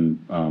it, and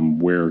then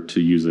where to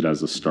use it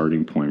as a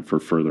starting point for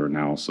further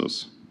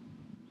analysis.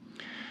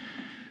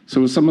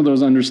 So with some of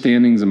those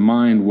understandings in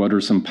mind, what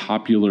are some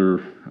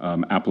popular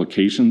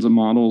applications of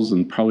models?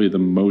 And probably the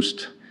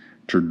most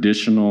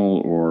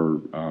traditional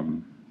or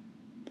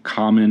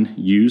common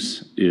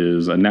use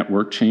is a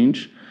network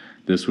change.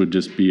 This would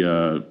just be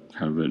a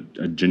kind of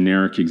a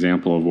generic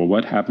example of, well,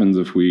 what happens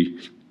if we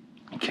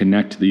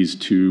connect these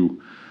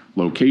two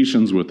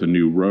locations with a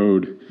new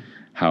road?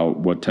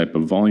 What type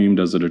of volume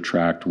does it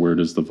attract? Where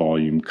does the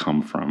volume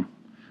come from?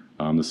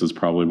 This is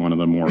probably one of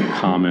the more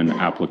common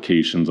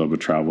applications of a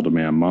travel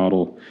demand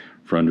model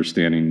for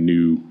understanding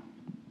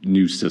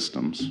new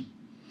systems.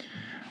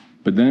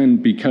 But then,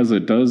 because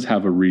it does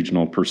have a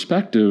regional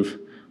perspective,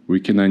 we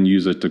can then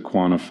use it to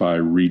quantify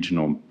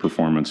regional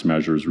performance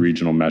measures,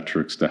 regional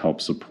metrics to help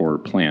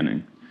support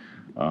planning.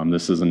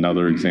 This is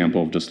another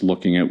example of just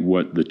looking at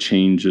what the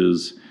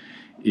changes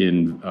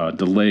in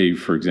delay,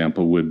 for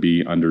example, would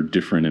be under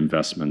different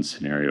investment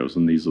scenarios.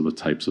 And these are the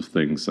types of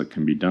things that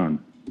can be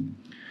done.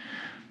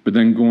 But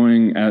then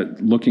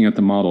looking at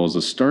the model as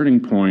a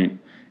starting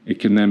point, it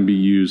can then be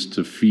used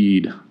to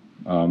feed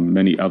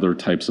many other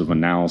types of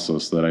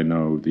analysis that I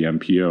know the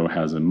MPO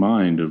has in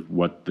mind of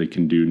what they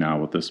can do now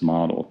with this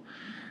model.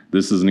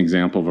 This is an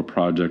example of a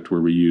project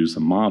where we use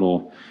a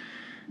model,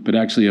 but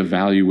actually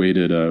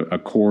evaluated a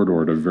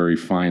corridor at a very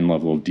fine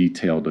level of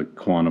detail to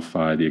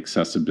quantify the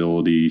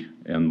accessibility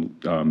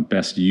and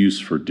best use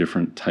for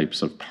different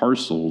types of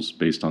parcels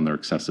based on their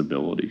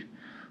accessibility.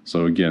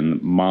 So again,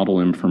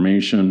 model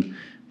information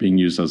being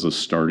used as a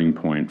starting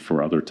point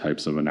for other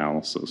types of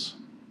analysis.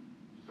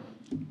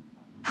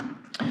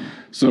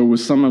 So with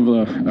some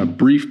of a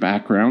brief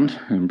background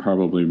and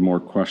probably more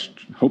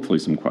hopefully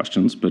some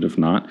questions, but if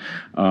not,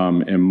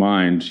 in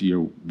mind,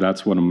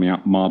 that's what a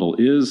model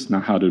is.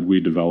 Now, how did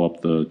we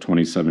develop the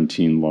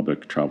 2017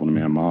 Lubbock Travel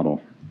Demand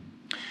Model?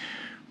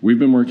 We've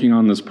been working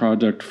on this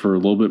project for a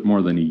little bit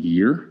more than a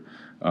year.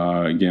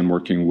 Again,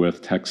 working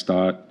with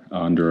TxDOT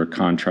under a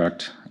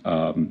contract.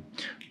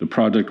 The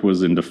project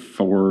was into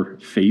 4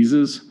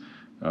 phases,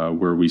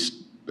 where we,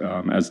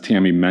 as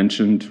Tammy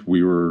mentioned,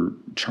 we were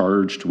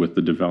charged with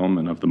the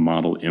development of the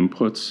model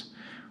inputs.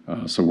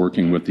 So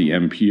working with the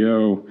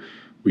MPO,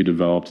 we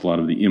developed a lot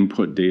of the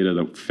input data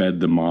that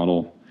fed the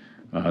model,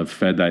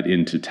 fed that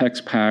into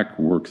TextPack,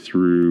 worked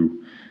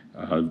through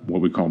what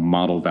we call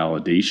model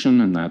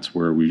validation, and that's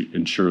where we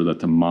ensure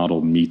that the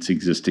model meets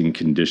existing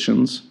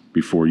conditions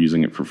before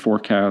using it for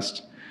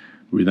forecast.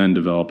 We then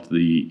developed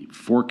the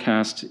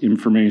forecast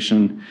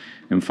information,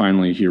 and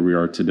finally, here we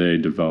are today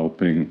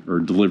developing or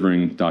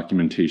delivering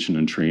documentation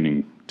and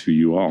training to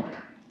you all.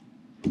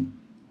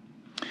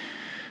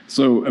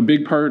 So a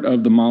big part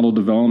of the model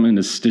development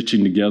is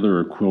stitching together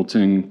or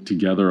quilting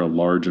together a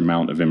large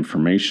amount of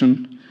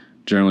information.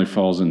 Generally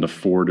falls into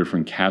 4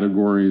 different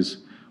categories.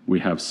 We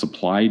have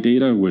supply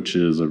data, which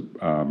is a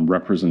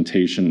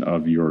representation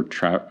of your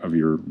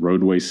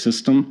roadway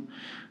system,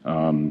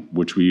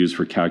 which we use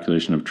for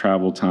calculation of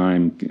travel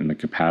time and the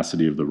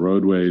capacity of the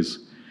roadways.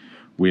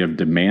 We have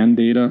demand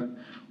data,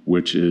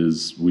 which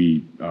is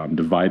we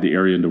divide the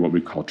area into what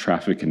we call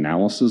traffic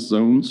analysis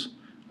zones,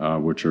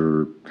 which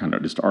are kind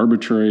of just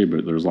arbitrary,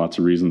 but there's lots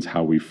of reasons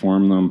how we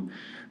form them.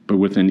 But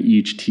within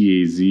each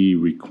TAZ,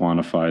 we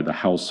quantify the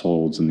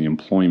households and the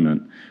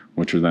employment,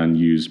 which are then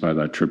used by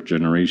that trip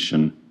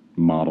generation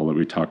model that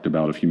we talked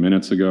about a few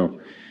minutes ago.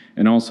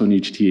 And also in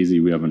each TAZ,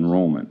 we have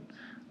enrollment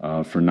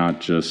for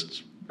not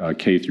just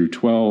K through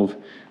 12,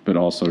 but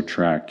also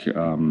track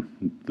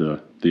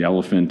the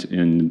elephant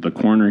in the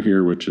corner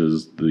here, which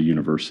is the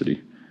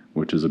university,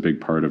 which is a big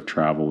part of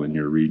travel in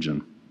your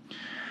region.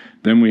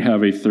 Then we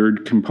have a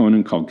third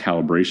component called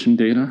calibration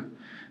data.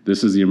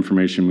 This is the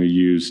information we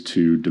use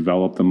to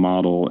develop the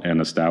model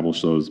and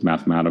establish those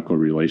mathematical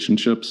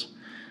relationships.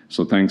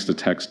 So thanks to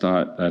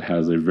TxDOT, that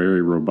has a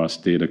very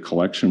robust data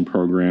collection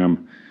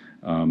program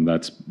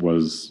that's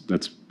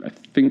I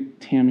think,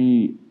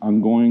 Tammy,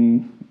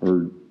 ongoing,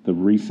 or the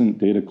recent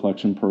data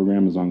collection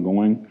program is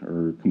ongoing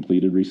or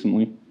completed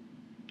recently?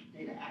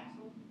 Data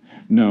Axle?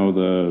 No,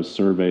 the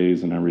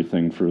surveys and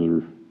everything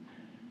for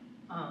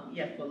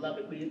Yes, for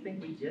Lubbock, we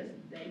think we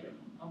just, David,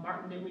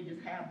 Martin, did we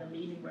just have the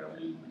meeting where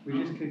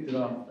We just kicked it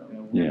off.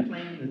 Yeah.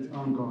 It's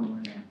ongoing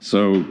right now.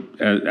 So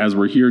as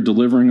we're here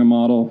delivering a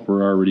model,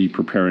 we're already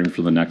preparing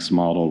for the next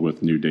model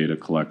with new data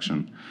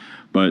collection.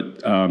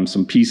 But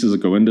some pieces that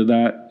go into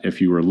that, if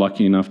you were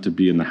lucky enough to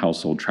be in the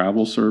household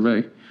travel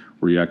survey,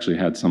 where you actually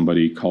had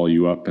somebody call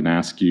you up and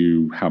ask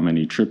you how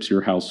many trips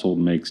your household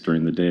makes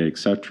during the day, et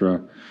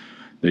cetera.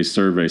 They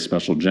survey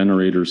special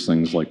generators,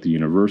 things like the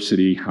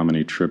university, how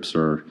many trips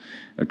are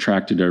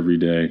attracted every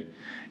day.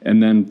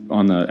 And then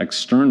on the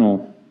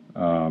external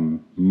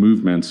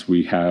movements,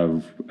 we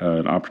have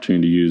an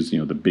opportunity to use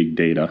the big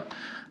data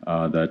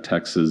that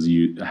Texas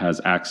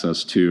has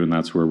access to, and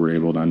that's where we're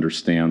able to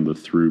understand the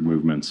through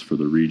movements for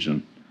the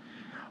region.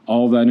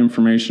 All that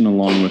information,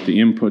 along with the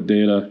input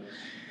data,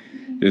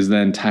 is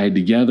then tied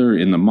together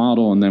in the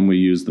model, and then we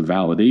use the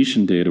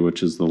validation data,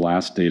 which is the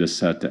last data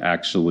set, to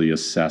actually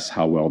assess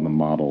how well the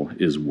model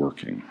is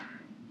working.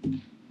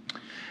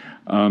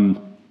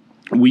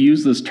 We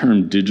use this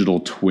term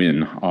digital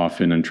twin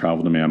often in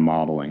travel demand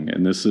modeling,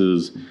 and this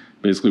is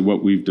basically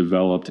what we've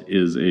developed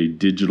is a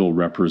digital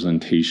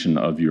representation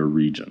of your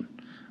region,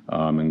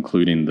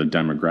 including the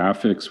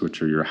demographics,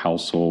 which are your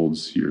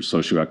households, your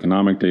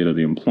socioeconomic data,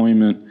 the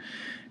employment,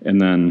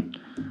 and then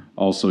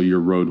also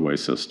your roadway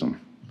system.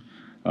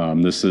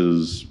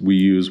 We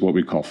use what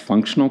we call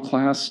functional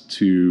class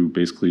to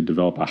basically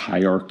develop a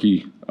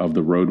hierarchy of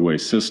the roadway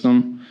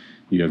system.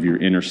 You have your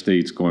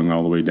interstates going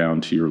all the way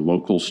down to your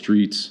local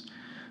streets.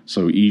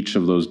 So each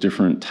of those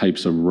different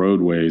types of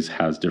roadways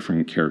has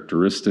different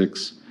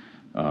characteristics,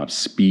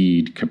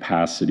 speed,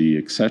 capacity,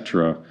 et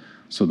cetera,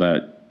 so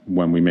that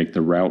when we make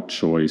the route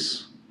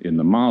choice in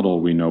the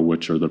model, we know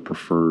which are the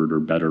preferred or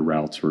better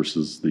routes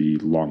versus the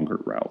longer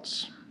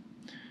routes.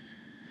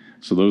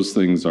 So those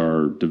things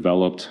are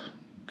developed,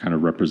 kind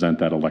of represent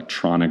that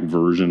electronic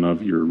version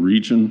of your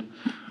region.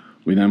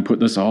 We then put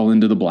this all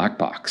into the black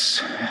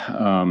box.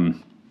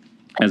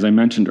 As I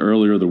mentioned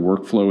earlier, the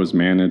workflow is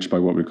managed by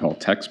what we call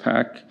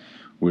TextPack,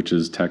 which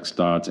is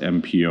TxDOT's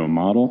MPO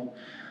model.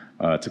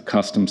 It's a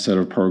custom set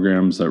of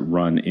programs that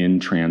run in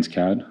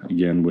Transcad,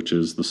 again, which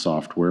is the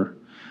software.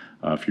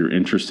 If you're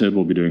interested,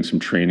 we'll be doing some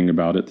training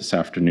about it this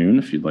afternoon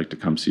if you'd like to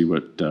come see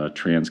what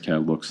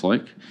Transcad looks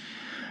like.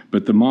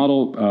 But the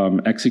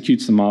model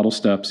executes the model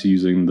steps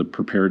using the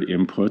prepared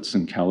inputs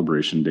and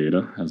calibration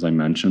data, as I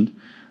mentioned.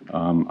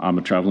 I'm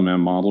a travel man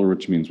modeler,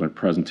 which means my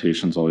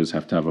presentations always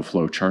have to have a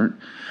flow chart.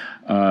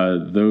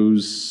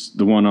 The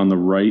one on the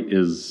right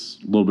is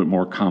a little bit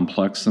more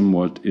complex than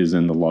what is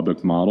in the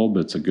Lubbock model,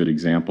 but it's a good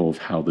example of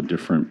how the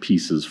different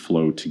pieces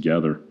flow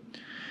together.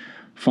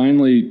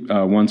 Finally,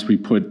 once we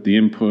put the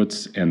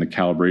inputs and the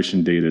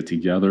calibration data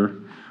together,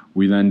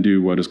 we then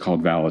do what is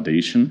called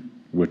validation,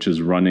 which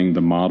is running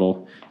the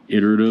model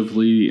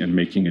iteratively and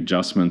making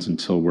adjustments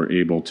until we're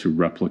able to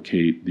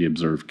replicate the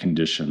observed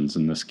conditions,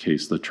 in this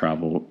case, the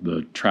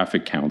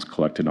traffic counts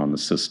collected on the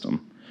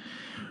system.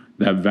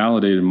 That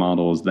validated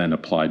model is then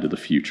applied to the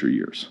future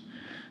years.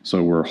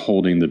 So we're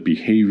holding the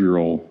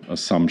behavioral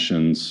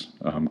assumptions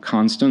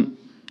constant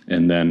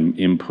and then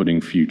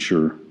inputting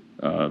future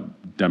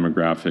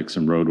demographics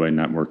and roadway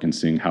network and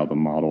seeing how the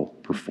model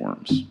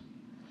performs.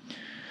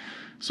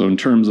 So in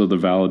terms of the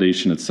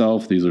validation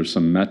itself, these are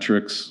some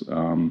metrics,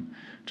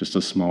 just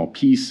a small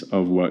piece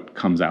of what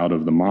comes out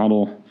of the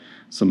model.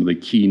 Some of the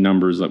key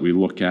numbers that we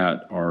look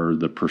at are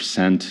the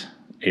percent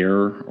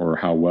error, or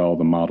how well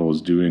the model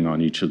is doing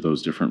on each of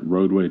those different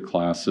roadway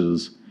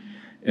classes.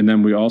 And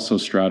then we also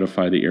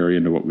stratify the area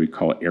into what we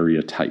call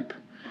area type.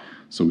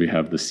 So we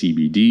have the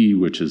CBD,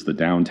 which is the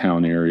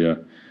downtown area,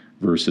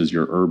 versus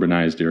your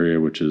urbanized area,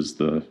 which is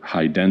the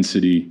high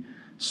density,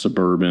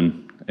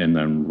 suburban, and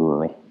then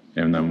rural.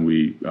 And then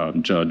we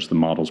judge the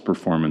model's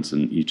performance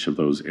in each of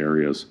those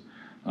areas,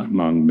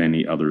 among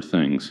many other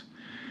things.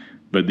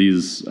 But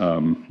these,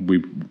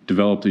 we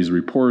develop these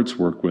reports,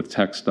 work with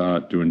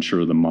TxDOT to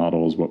ensure the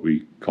model is what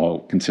we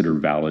consider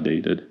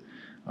validated.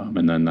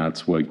 And then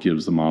that's what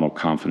gives the model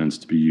confidence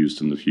to be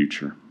used in the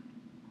future.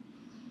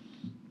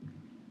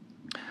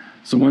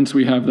 So once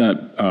we have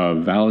that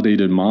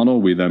validated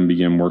model, we then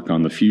begin work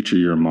on the future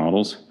year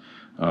models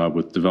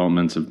with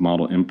developments of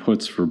model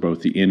inputs for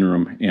both the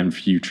interim and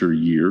future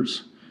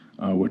years,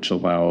 which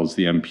allows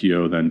the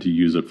MPO then to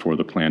use it for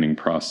the planning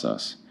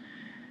process.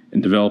 In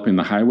developing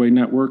the highway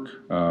network,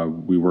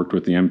 we worked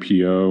with the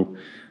MPO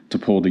to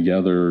pull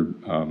together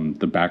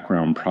the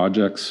background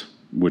projects,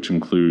 which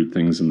include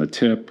things in the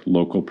TIP,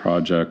 local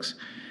projects,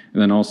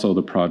 and then also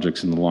the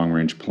projects in the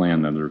long-range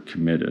plan that are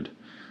committed.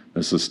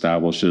 This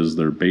establishes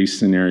their base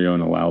scenario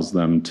and allows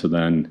them to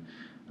then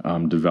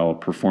develop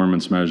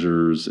performance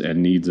measures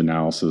and needs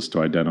analysis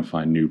to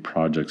identify new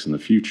projects in the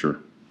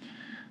future.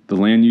 The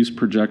land use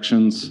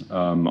projections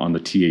on the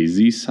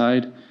TAZ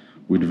side,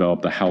 we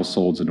developed the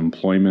households and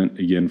employment,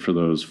 again, for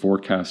those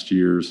forecast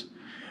years.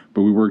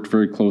 But we worked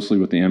very closely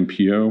with the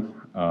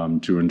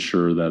MPO to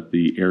ensure that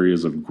the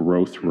areas of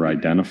growth were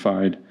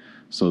identified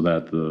so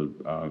that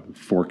the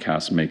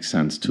forecast makes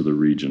sense to the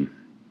region.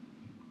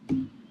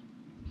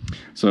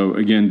 So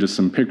again, just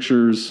some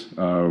pictures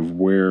of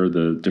where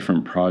the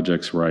different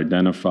projects were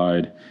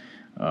identified.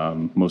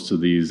 Most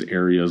of these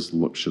areas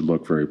should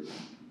look very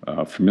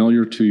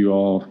familiar to you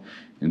all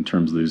in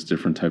terms of these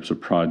different types of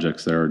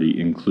projects that are already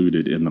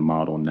included in the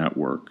model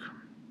network.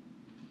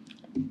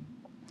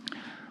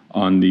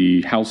 On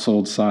the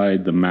household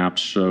side, the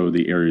maps show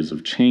the areas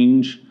of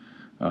change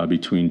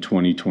between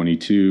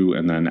 2022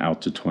 and then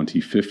out to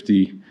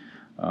 2050.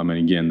 And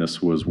again,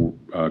 this was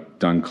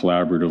done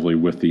collaboratively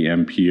with the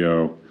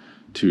MPO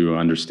to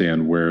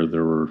understand where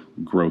there were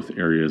growth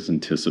areas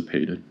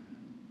anticipated.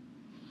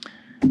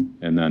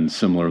 And then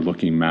similar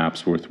looking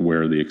maps with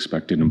where the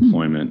expected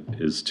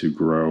employment is to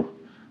grow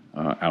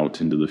out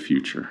into the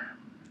future.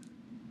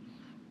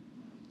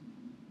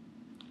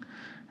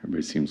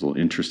 Everybody seems a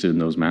little interested in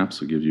those maps,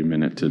 so I'll give you a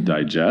minute to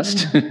digest.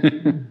 So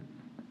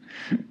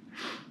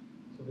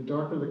the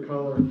darker the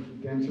color, the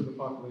denser the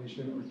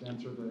population or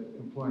denser the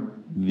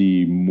employment.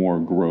 The more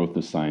growth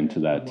assigned to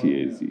that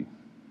TAZ.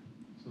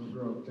 So the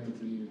growth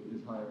density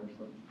is higher.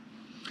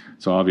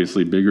 So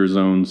obviously bigger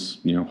zones,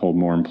 hold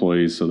more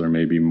employees, so there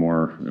may be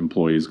more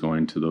employees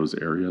going to those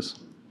areas.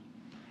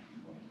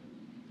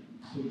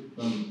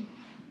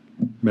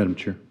 Madam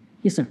Chair.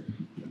 Yes, sir.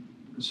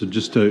 So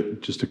just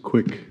a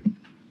quick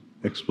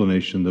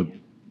explanation.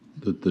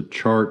 The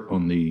chart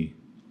on the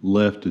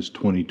left is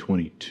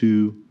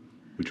 2022,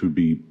 which would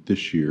be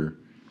this year,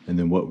 and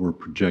then what we're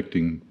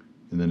projecting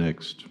in the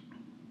next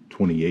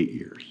 28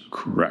 years.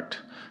 Correct.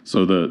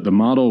 So the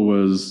model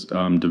was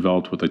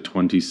developed with a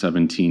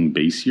 2017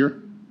 base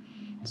year,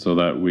 so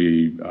that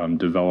we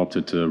developed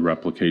it to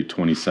replicate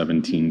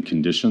 2017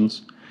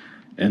 conditions.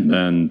 And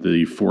then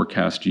the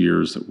forecast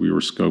years that we were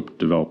scoped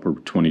developed were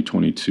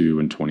 2022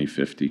 and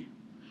 2050.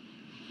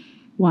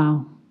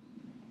 Wow.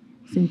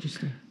 It's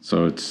interesting.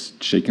 So it's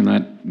shaking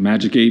that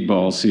magic 8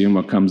 ball, seeing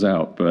what comes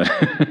out. But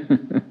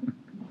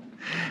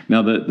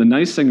now the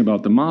nice thing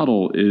about the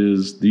model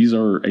is these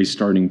are a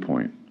starting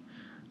point.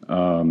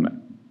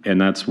 And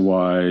that's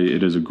why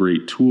it is a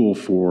great tool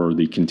for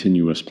the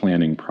continuous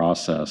planning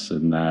process,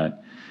 in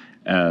that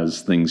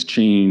as things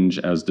change,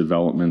 as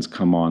developments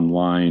come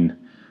online,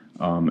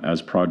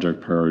 as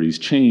project priorities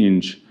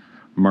change,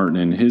 Martin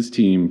and his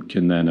team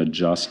can then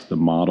adjust the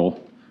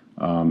model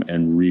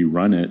and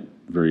rerun it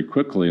very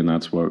quickly. And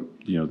that's what,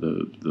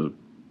 the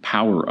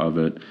power of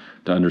it,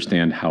 to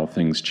understand how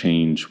things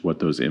change, what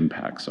those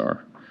impacts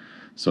are.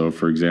 So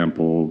for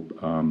example,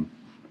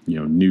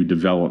 new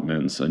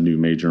developments, a new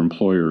major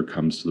employer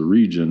comes to the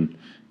region,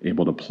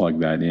 able to plug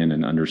that in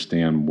and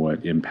understand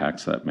what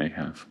impacts that may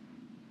have.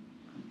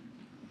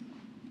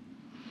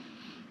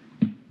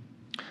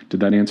 Did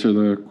that answer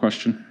the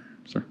question,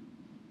 sir,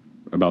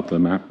 about the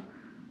map?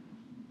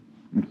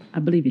 I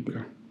believe it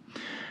did.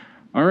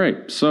 All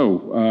right,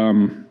 so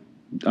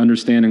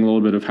understanding a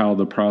little bit of how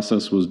the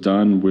process was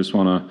done, we just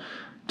want to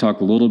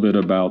talk a little bit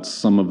about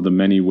some of the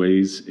many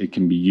ways it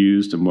can be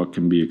used and what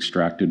can be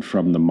extracted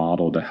from the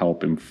model to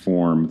help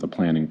inform the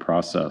planning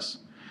process.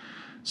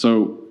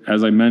 So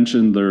as I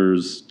mentioned,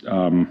 there's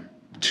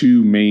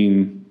two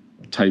main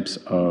types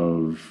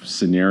of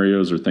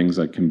scenarios or things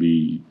that can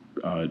be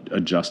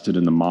adjusted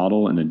in the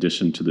model in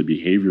addition to the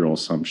behavioral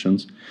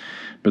assumptions.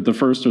 But the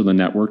first are the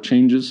network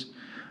changes.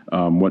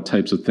 What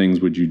types of things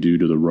would you do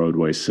to the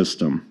roadway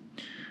system?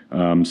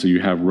 So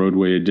you have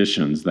roadway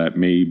additions that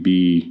may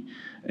be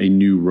a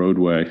new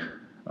roadway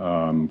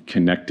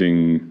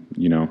connecting,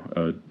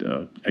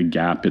 a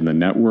gap in the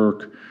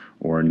network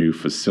or a new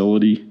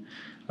facility,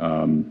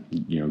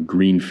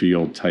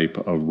 greenfield type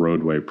of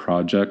roadway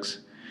projects.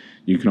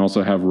 You can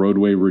also have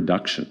roadway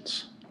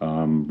reductions,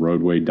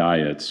 roadway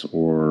diets,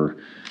 or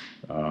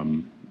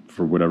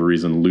for whatever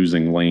reason,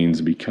 losing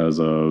lanes because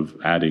of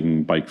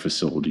adding bike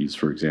facilities,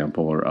 for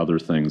example, or other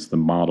things. The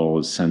model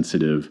is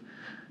sensitive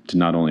to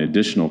not only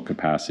additional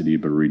capacity,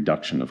 but a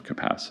reduction of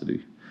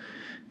capacity.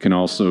 Can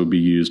also be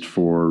used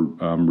for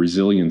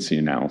resiliency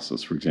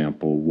analysis. For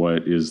example,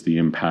 what is the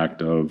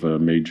impact of a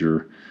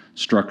major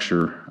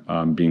structure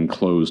being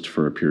closed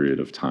for a period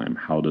of time?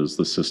 How does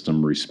the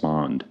system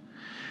respond?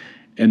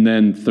 And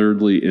then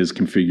thirdly is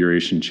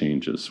configuration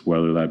changes,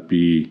 whether that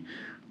be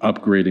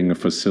upgrading a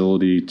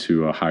facility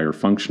to a higher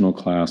functional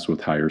class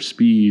with higher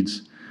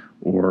speeds,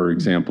 or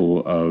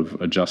example of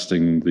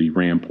adjusting the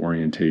ramp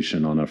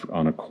orientation on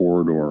a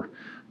corridor.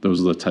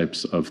 Those are the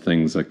types of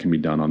things that can be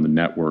done on the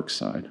network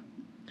side.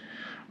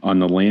 On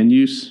the land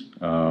use,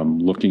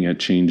 looking at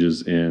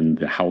changes in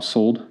the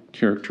household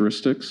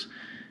characteristics,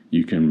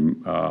 you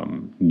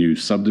can, new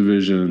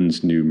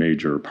subdivisions, new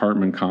major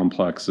apartment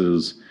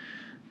complexes,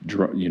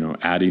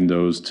 adding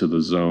those to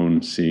the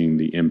zone, seeing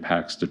the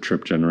impacts to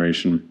trip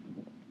generation.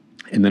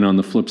 And then on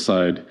the flip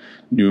side,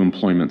 new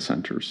employment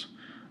centers,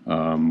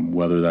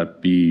 whether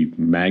that be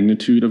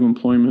magnitude of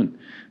employment,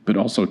 but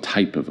also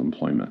type of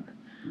employment,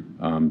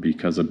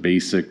 because a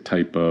basic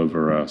type of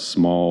or a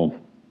small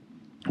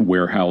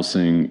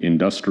warehousing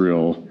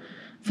industrial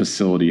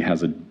facility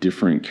has a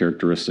different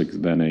characteristic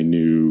than a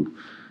new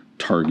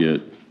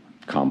target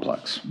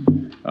complex.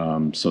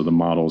 So the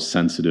model is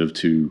sensitive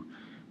to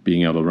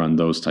being able to run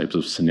those types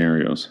of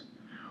scenarios.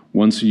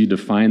 Once you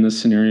define the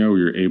scenario,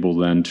 you're able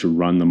then to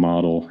run the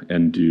model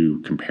and do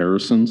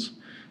comparisons,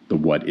 the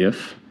what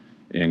if,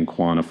 and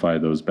quantify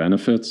those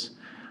benefits.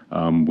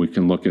 We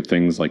can look at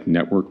things like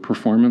network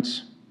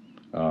performance.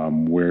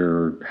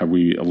 Where have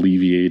we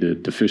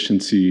alleviated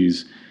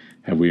deficiencies?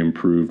 Have we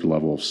improved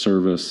level of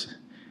service?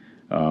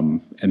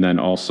 And then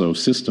also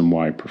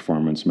system-wide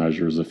performance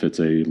measures. If it's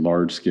a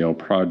large-scale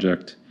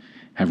project,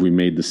 have we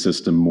made the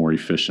system more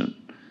efficient?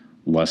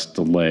 Less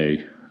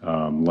delay,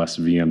 less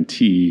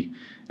VMT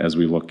as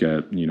we look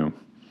at,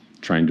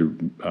 trying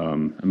to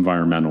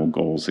environmental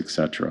goals, et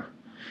cetera.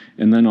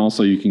 And then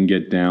also you can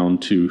get down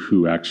to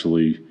who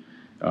actually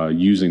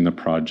using the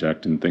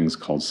project and things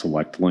called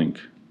select link.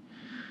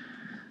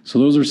 So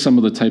those are some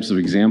of the types of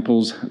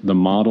examples. The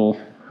model,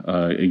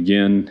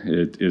 again,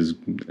 it is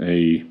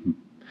a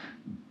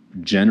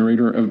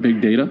generator of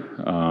big data,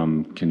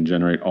 can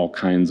generate all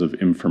kinds of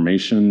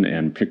information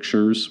and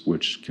pictures,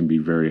 which can be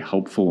very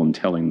helpful in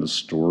telling the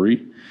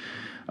story.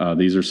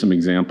 These are some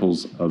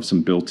examples of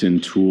some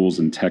built-in tools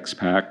in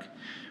TextPack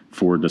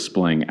for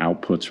displaying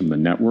outputs from the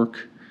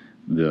network.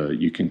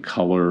 You can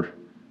color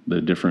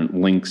the different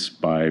links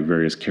by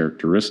various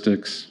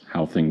characteristics,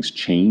 how things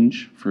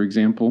change, for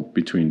example,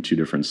 between two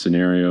different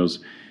scenarios.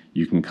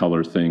 You can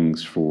color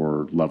things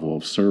for level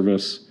of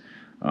service,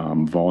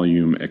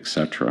 volume,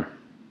 etc.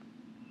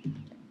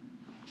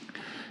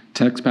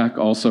 TextPack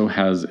also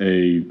has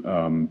a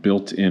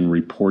built-in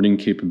reporting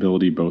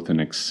capability, both in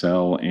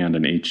Excel and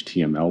an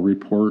HTML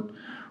report,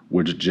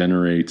 which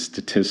generates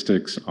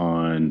statistics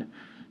on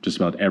just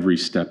about every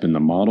step in the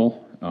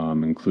model,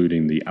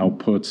 including the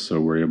outputs. So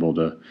we're able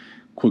to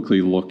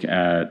quickly look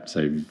at,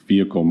 say,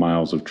 vehicle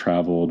miles of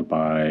traveled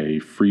by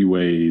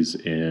freeways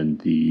in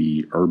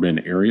the urban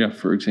area,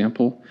 for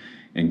example,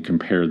 and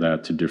compare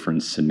that to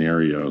different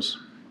scenarios.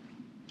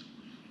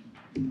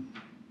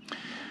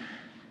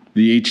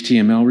 The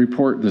HTML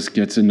report, this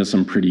gets into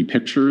some pretty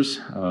pictures.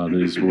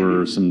 These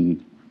were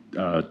some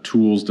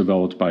tools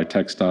developed by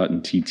TxDOT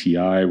and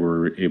TTI.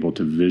 We're able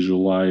to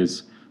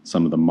visualize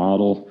some of the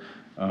model.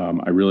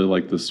 I really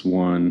like this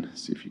one.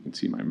 Let's see if you can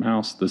see my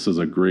mouse. This is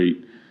a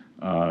great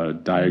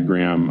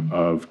diagram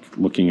of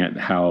looking at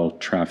how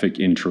traffic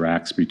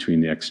interacts between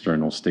the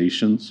external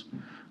stations.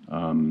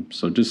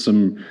 So just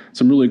some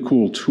really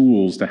cool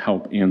tools to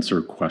help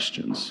answer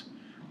questions.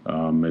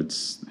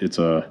 It's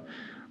a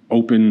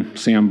open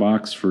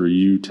sandbox for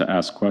you to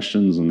ask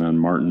questions and then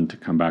Martin to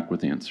come back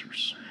with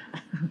answers.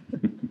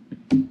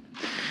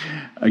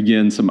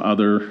 Again, some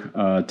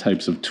other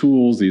types of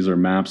tools. These are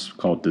maps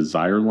called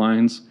desire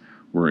lines.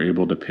 We're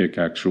able to pick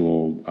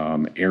actual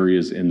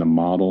areas in the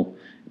model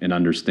and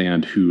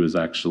understand who is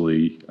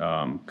actually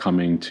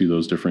coming to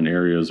those different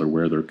areas or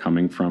where they're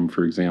coming from,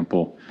 for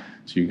example.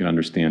 So you can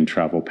understand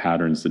travel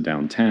patterns to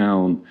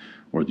downtown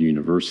or the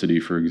university,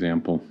 for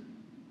example.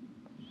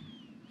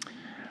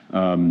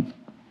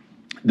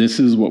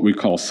 This is what we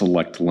call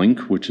Select Link,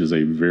 which is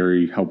a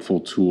very helpful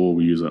tool.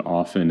 We use it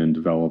often in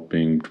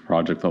developing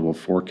project level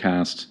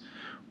forecasts,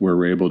 where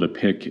we're able to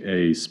pick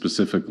a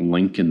specific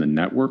link in the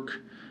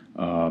network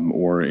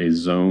or a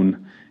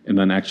zone, and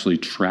then actually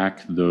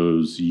track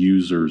those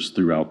users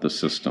throughout the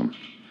system.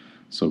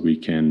 So we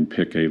can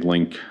pick a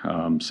link,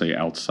 say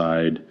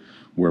outside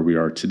where we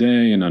are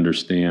today, and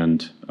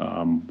understand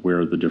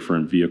where the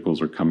different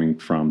vehicles are coming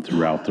from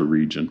throughout the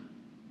region.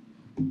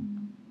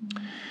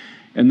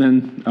 And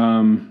then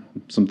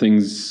some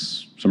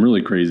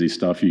really crazy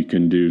stuff. You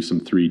can do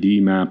some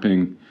 3D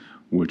mapping,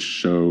 which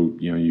show,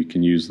 you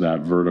can use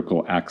that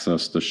vertical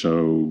axis to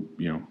show,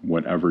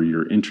 whatever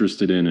you're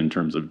interested in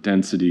terms of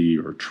density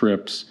or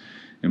trips,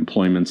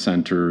 employment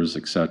centers,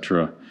 et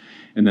cetera.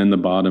 And then the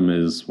bottom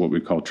is what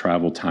we call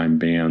travel time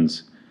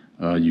bands.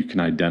 You can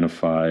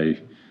identify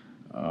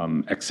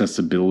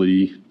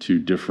accessibility to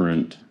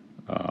different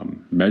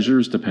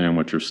measures depending on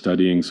what you're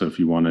studying. So if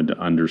you wanted to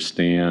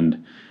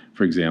understand,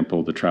 for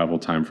example, the travel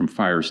time from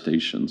fire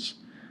stations,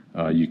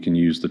 you can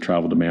use the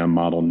travel demand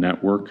model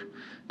network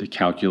to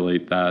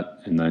calculate that,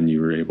 and then you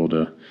were able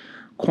to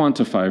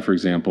quantify, for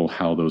example,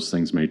 how those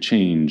things may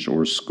change,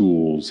 or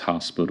schools,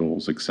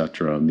 hospitals, et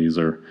cetera. And these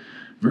are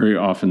very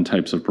often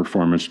types of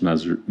performance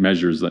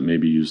measures that may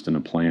be used in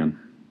a plan.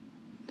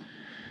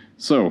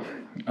 So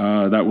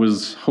that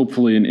was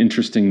hopefully an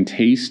interesting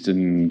taste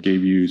and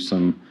gave you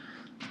some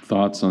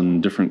thoughts on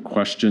different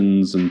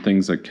questions and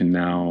things that can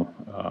now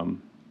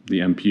the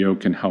MPO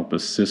can help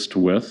assist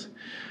with.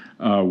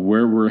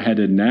 Where we're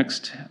headed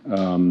next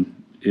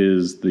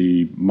is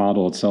the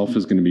model itself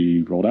is going to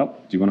be rolled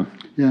out. Do you want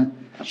to? Yeah.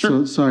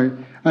 Sure. So, sorry.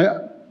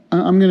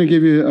 I'm going to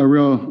give you a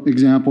real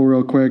example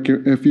real quick,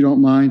 if you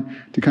don't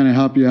mind, to kind of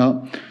help you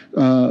out,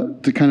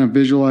 to kind of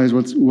visualize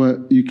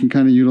what you can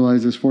kind of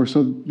utilize this for.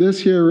 So this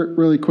here,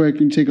 really quick,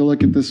 you take a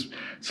look at this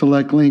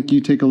select link,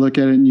 you take a look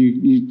at it, and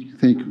you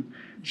think,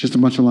 it's just a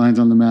bunch of lines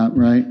on the map,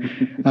 right?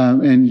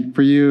 And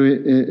for you,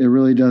 it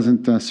really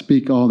doesn't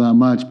speak all that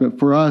much. But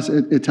for us,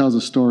 it tells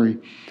a story.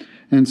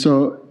 And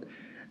so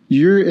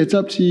it's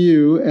up to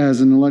you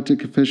as an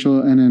elected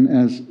official and then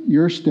as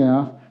your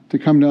staff to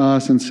come to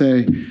us and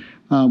say,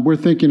 we're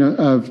thinking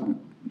of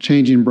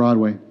changing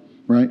Broadway,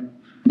 right?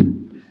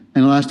 And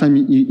the last time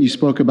you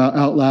spoke about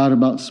out loud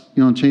about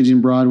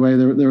changing Broadway,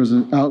 there was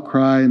an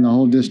outcry in the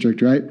whole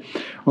district, right?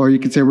 Or you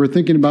could say we're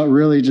thinking about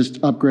really just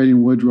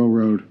upgrading Woodrow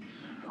Road.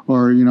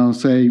 Or,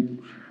 say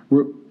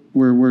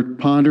we're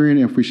pondering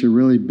if we should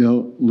really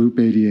build Loop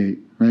 88,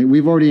 right?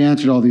 We've already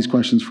answered all these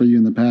questions for you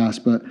in the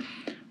past, but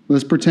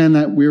let's pretend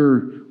that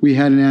we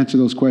hadn't answered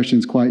those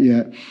questions quite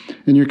yet.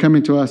 And you're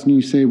coming to us and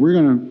you say,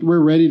 we're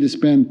ready to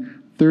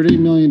spend $30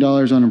 million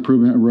on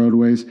improvement of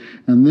roadways,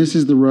 and this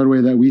is the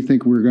roadway that we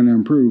think we're going to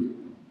improve.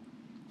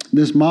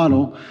 This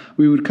model,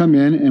 we would come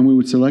in and we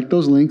would select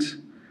those links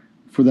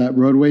for that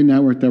roadway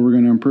network that we're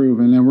going to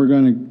improve. And then we're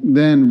going to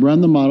then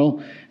run the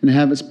model and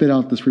have it spit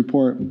out this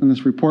report. And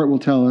this report will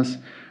tell us,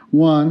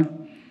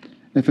 one,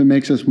 if it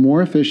makes us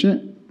more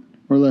efficient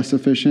or less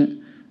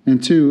efficient,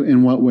 and two,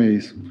 in what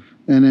ways.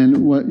 And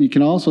then what you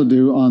can also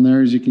do on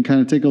there is you can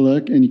kind of take a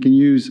look and you can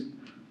use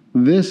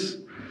this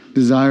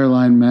desire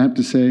line map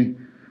to say,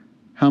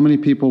 how many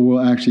people will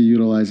actually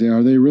utilize it?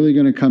 Are they really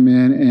going to come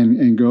in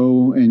and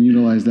go and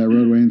utilize that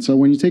roadway? And so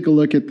when you take a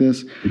look at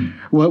this,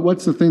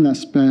 what's the thing that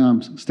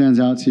stands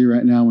out to you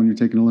right now when you're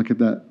taking a look at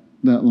that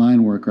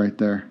line work right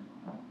there?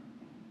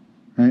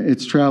 Right?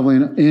 It's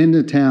traveling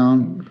into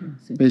town,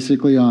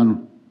 basically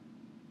on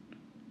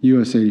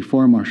US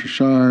 84, Marshall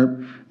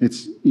Sharp.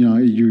 It's,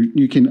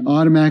 you can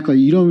automatically,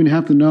 you don't even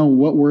have to know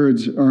what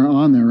words are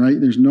on there,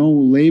 right? There's no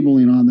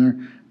labeling on there.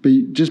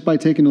 But just by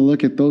taking a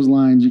look at those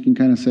lines, you can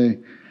kind of say,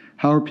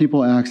 how are people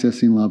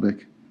accessing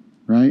Lubbock,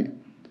 right?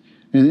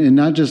 And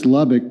not just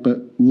Lubbock, but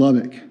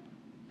Lubbock,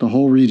 the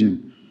whole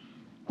region,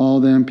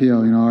 all the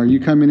MPO. Are you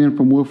coming in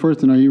from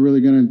Wolfforth, and are you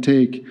really going to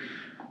take,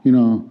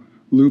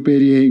 Loop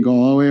 88, go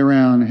all the way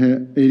around,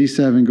 hit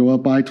 87, go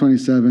up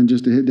I-27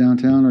 just to hit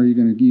downtown, or are you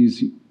going to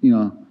use,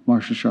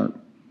 Marshall Sharp?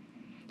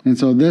 And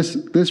so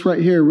this right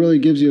here really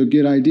gives you a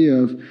good idea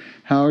of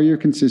how are your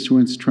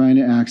constituents trying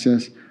to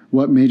access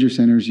what major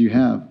centers you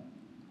have.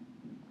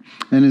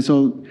 And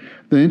so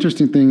the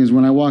interesting thing is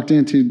when I walked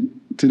into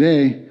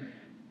today,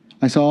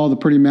 I saw all the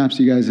pretty maps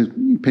you guys have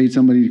paid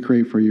somebody to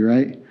create for you,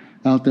 right?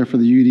 Out there for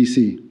the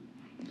UDC.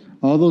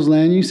 All those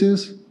land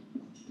uses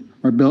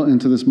are built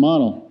into this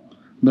model.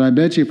 But I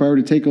bet you if I were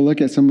to take a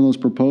look at some of those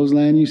proposed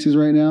land uses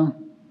right now,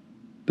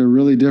 they're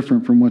really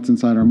different from what's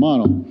inside our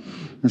model.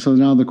 And so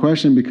now the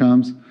question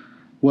becomes,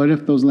 what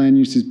if those land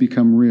uses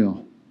become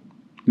real?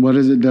 What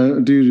does it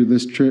do to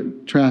this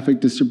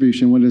traffic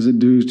distribution? What does it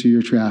do to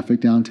your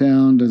traffic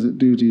downtown? Does it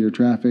do to your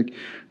traffic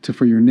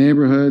for your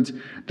neighborhoods?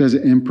 Does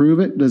it improve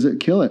it? Does it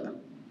kill it?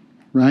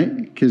 Right?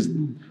 Because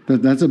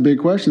that's a big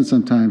question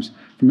sometimes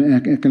from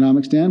an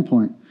economic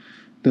standpoint.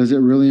 Does it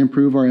really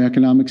improve our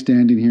economic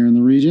standing here in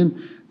the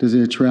region? Does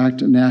it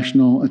attract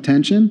national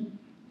attention?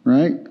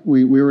 Right?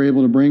 We were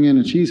able to bring in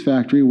a cheese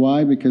factory.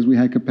 Why? Because we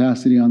had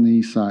capacity on the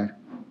east side.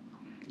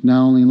 Not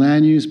only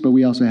land use, but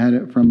we also had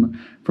it from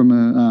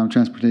a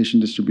transportation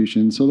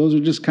distribution. So those are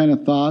just kind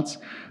of thoughts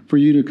for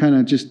you to kind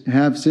of just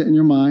have sit in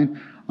your mind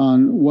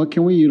on what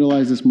can we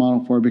utilize this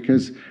model for,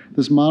 because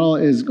this model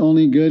is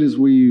only good as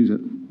we use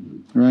it,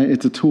 right?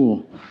 It's a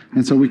tool.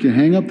 And so we can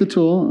hang up the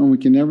tool and we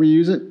can never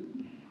use it.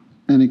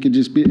 And it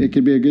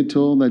could be a good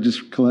tool that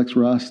just collects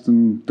rust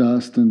and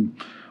dust,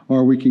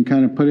 or we can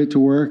kind of put it to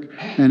work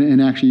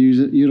and actually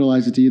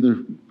utilize it to either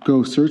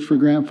go search for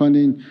grant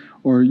funding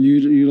or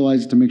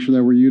utilize it to make sure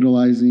that we're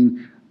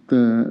utilizing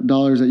the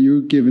dollars that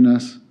you've given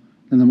us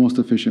in the most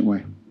efficient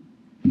way.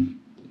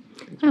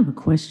 I have a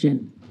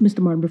question, Mr.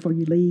 Martin, before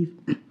you leave.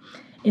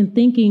 In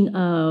thinking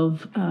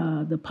of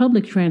the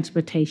public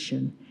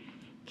transportation,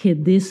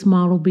 could this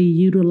model be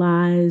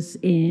utilized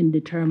in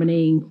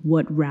determining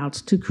what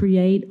routes to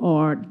create,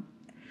 or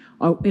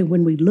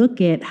when we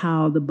look at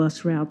how the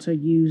bus routes are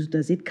used,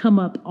 does it come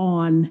up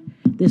on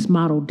this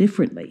model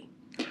differently?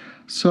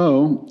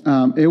 So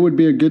it would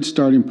be a good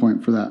starting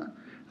point for that.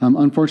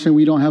 Unfortunately,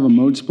 we don't have a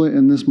mode split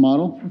in this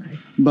model,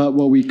 but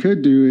what we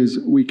could do is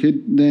we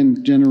could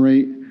then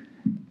generate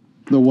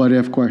the what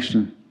if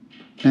question.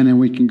 And then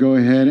we can go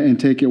ahead and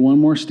take it one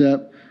more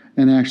step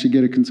and actually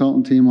get a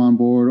consultant team on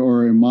board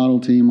or a model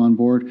team on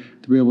board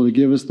to be able to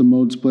give us the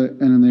mode split.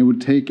 And then they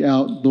would take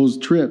out those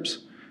trips,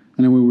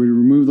 and then we would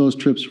remove those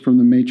trips from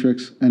the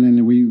matrix, and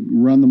then we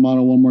run the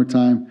model one more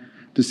time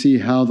to see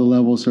how the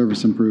level of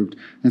service improved.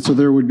 And so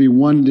there would be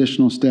one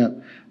additional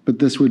step, but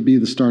this would be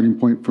the starting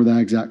point for that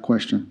exact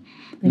question.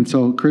 And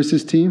so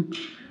Chris's team,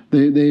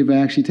 they've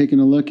actually taken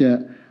a look at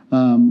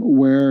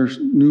where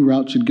new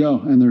routes should go,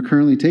 and they're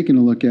currently taking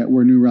a look at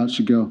where new routes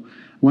should go.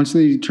 Once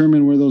they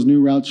determine where those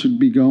new routes should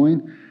be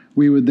going,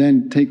 we would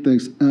then take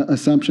the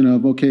assumption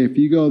of, okay, if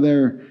you go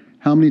there,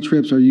 how many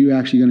trips are you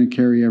actually going to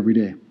carry every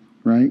day,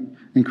 right?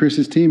 And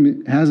Chris's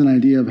team has an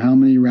idea of how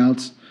many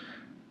routes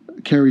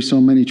carry so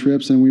many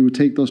trips, and we would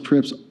take those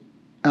trips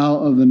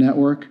out of the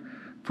network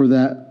for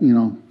that,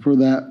 for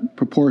that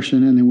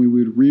proportion, and then we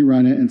would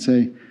rerun it and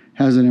say,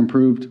 has it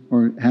improved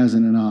or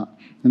hasn't it not?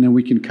 And then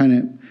we can kind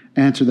of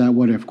answer that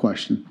what if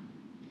question.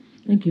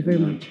 Thank you very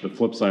much. The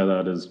flip side of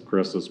that is,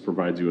 Chris, this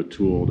provides you a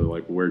tool to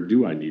where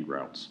do I need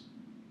routes?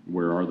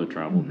 Where are the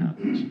travel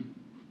patterns?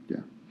 Yeah.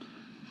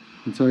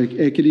 And so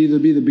it could either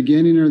be the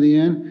beginning or the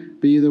end,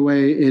 but either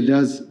way, it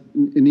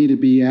need to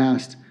be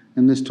asked,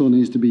 and this tool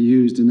needs to be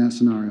used in that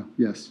scenario.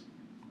 Yes.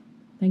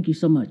 Thank you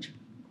so much.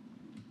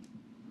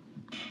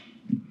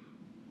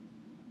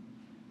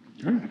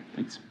 All right,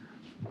 thanks.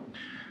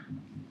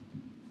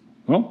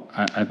 Well,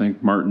 I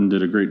think Martin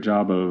did a great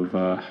job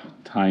of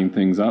tying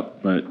things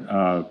up, but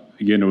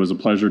again, it was a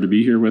pleasure to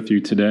be here with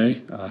you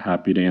today.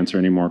 Happy to answer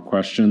any more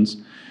questions.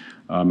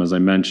 As I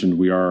mentioned,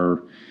 we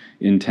are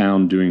in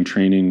town doing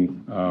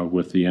training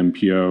with the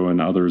MPO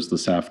and others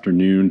this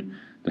afternoon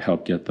to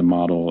help get the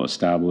model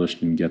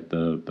established and get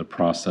the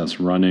process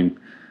running.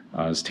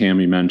 As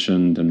Tammy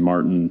mentioned and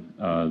Martin,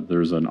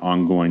 there's an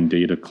ongoing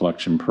data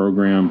collection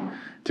program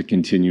to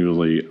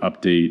continually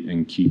update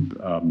and keep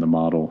the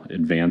model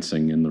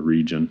advancing in the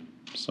region.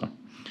 So,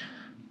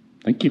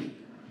 thank you.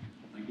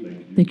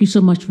 Thank you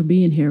so much for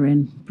being here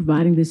and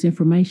providing this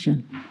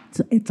information.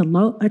 It's a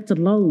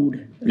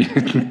load.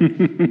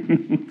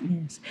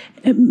 Yes.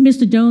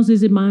 Mr. Jones,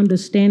 is it my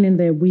understanding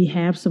that we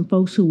have some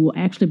folks who will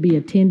actually be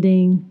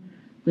attending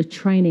the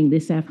training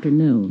this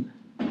afternoon?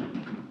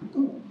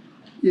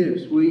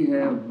 Yes, we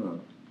have,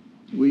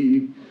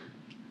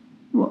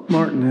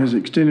 Martin has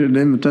extended an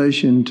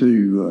invitation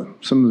to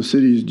some of the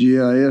city's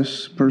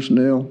GIS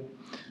personnel,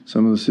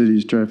 some of the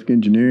city's traffic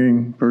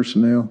engineering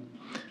personnel,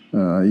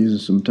 using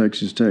some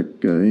Texas Tech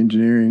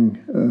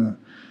engineering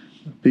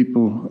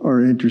people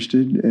are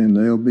interested, and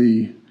they'll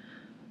be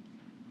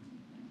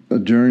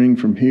adjourning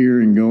from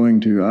here and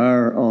going to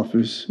our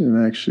office,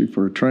 and actually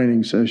for a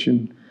training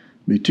session,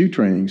 be 2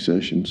 training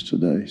sessions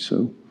today.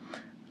 So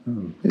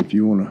if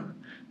you want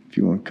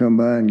to come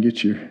by and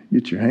get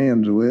your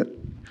hands wet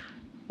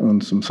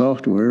on some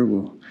software,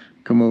 we'll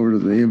come over to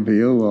the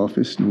MPO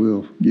office and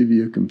we'll give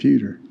you a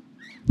computer.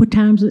 What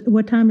time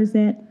is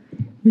that,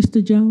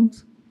 Mr.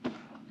 Jones?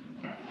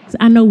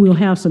 I know we'll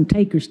have some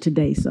takers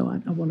today, so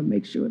I want to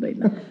make sure they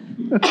know.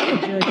 The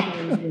judge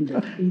knows when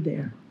to be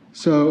there.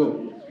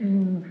 So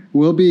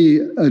we'll be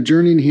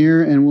adjourning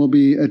here, and we'll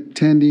be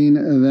attending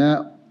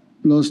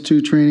those 2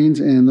 trainings,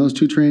 and those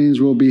 2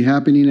 trainings will be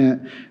happening at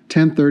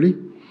 10:30.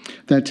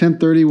 That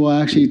 10:30 will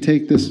actually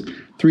take this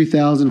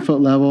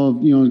 3,000-foot level,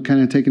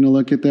 kind of taking a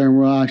look at there, and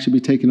we'll actually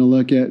be taking a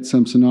look at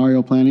some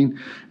scenario planning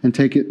and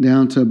take it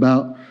down to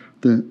about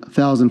the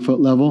 1,000-foot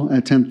level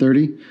at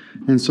 1030.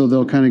 And so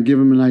they'll kind of give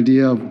them an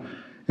idea of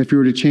if you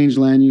were to change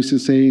land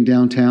uses, say in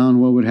downtown,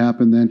 what would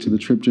happen then to the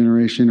trip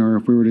generation? Or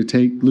if we were to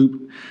take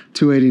Loop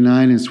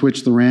 289 and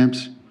switch the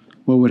ramps,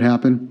 what would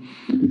happen?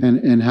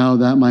 And how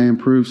that might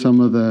improve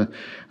some of the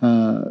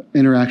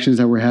interactions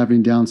that we're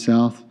having down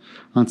south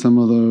on some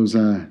of those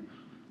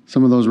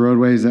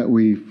roadways that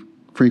we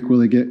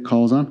frequently get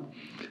calls on.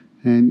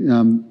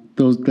 And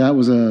that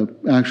was a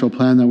actual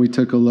plan that we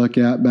took a look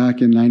at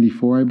back in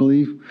 '94, I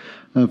believe,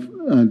 of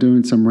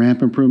doing some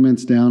ramp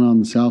improvements down on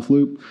the South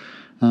Loop.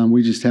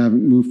 We just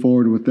haven't moved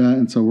forward with that,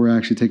 and so we're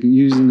actually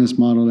using this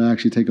model to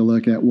actually take a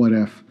look at what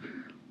if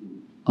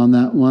on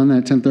that one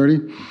at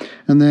 10:30,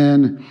 and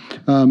then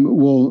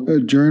we'll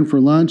adjourn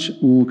for lunch.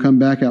 We'll come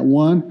back at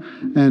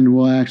 1, and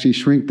we'll actually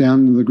shrink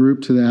down the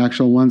group to the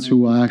actual ones who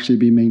will actually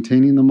be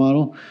maintaining the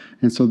model.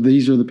 And so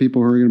these are the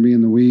people who are going to be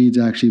in the weeds,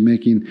 actually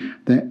making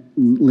the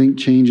link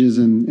changes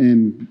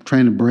and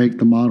trying to break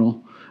the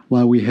model,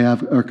 while we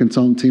have our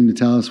consultant team to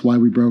tell us why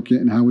we broke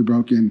it and how we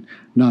broke it, and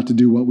not to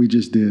do what we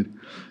just did,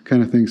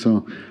 kind of thing.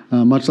 So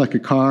much like a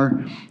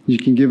car, you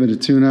can give it a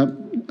tune-up.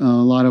 A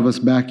lot of us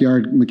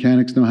backyard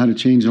mechanics know how to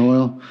change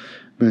oil,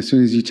 but as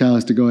soon as you tell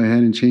us to go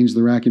ahead and change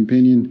the rack and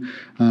pinion,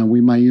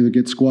 we might either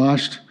get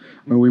squashed,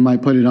 or we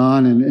might put it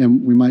on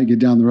and we might get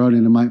down the road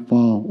and it might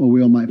fall, a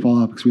wheel might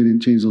fall off because we didn't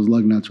change those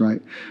lug nuts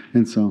right.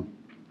 And so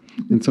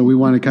we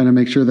want to kind of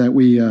make sure that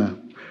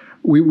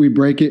we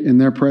break it in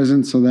their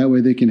presence, so that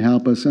way they can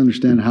help us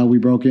understand how we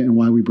broke it and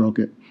why we broke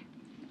it.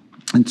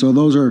 And so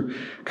those are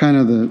kind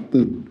of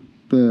the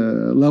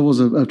levels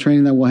of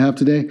training that we'll have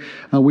today.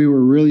 We were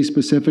really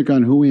specific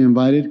on who we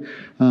invited.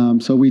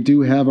 So we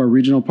do have our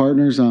regional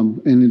partners.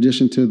 In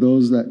addition to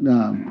those that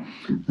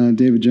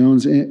David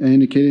Jones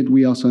indicated,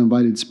 we also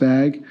invited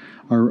SPAG,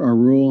 our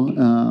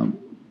rural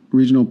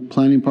regional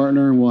planning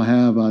partner. We'll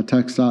have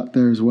TxDOT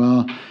there as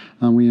well.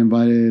 We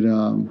invited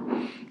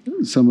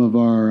some of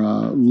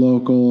our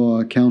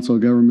local council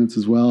governments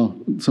as well,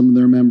 some of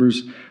their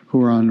members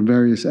who are on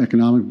various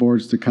economic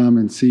boards, to come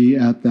and see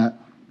at that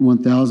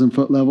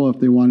 1,000-foot level if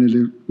they wanted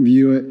to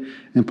view it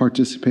and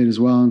participate as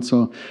well. And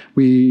so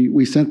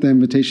we sent the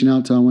invitation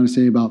out to, I want to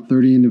say, about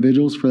 30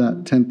 individuals for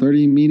that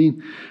 10:30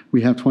 meeting.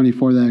 We have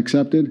 24 that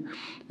accepted,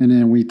 and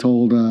then we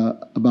told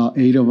about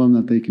 8 of them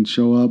that they can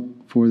show up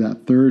for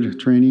that third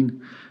training,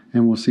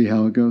 and we'll see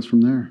how it goes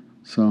from there.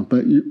 So,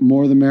 but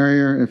more the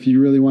merrier. If you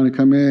really want to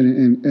come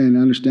in and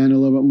understand a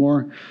little bit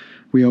more,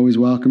 we always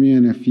welcome you.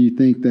 And if you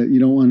think that you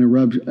don't want to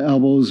rub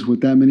elbows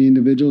with that many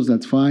individuals,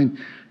 that's fine.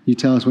 You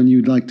tell us when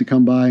you'd like to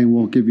come by, and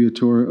we'll give you a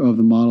tour of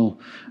the model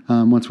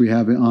once we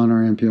have it on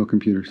our MPO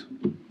computers.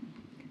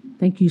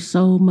 Thank you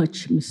so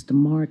much, Mr.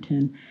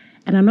 Martin.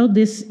 And I know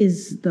this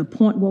is the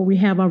point where we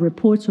have our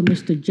reports from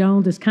Mr.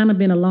 Jones. It's kind of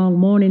been a long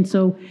morning,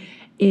 so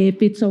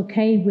if it's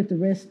okay with the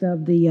rest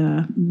of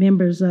the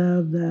members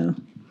of the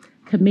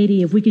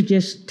committee, if we could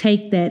just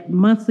take that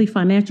monthly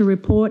financial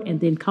report and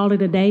then call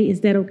it a day, is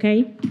that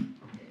okay?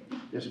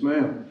 Yes,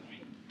 ma'am.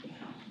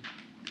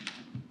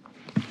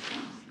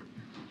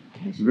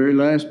 The very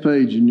last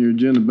page in your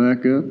agenda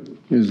backup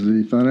is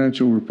the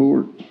financial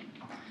report.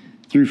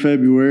 Through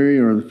February,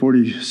 or the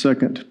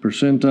 42nd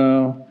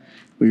percentile,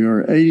 we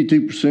are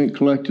 82%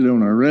 collected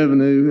on our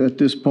revenue at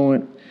this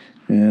point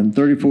and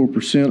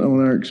 34%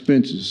 on our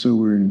expenses, so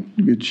we're in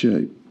good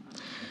shape.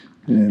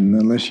 And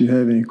unless you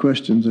have any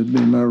questions, that'd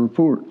be my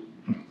report.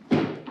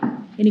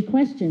 Any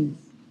questions?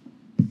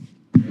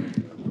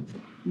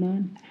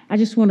 None? I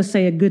just want to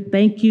say a good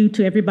thank you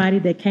to everybody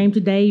that came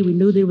today. We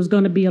knew that it was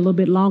going to be a little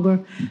bit longer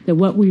than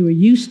what we were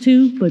used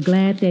to, but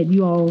glad that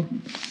you all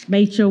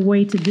made your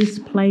way to this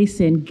place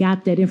and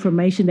got that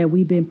information that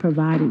we've been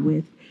provided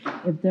with.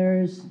 If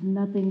there's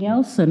nothing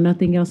else or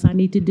nothing else I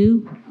need to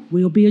do,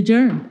 we'll be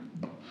adjourned.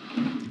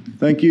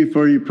 Thank you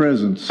for your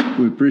presence.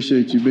 We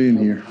appreciate you being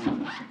here.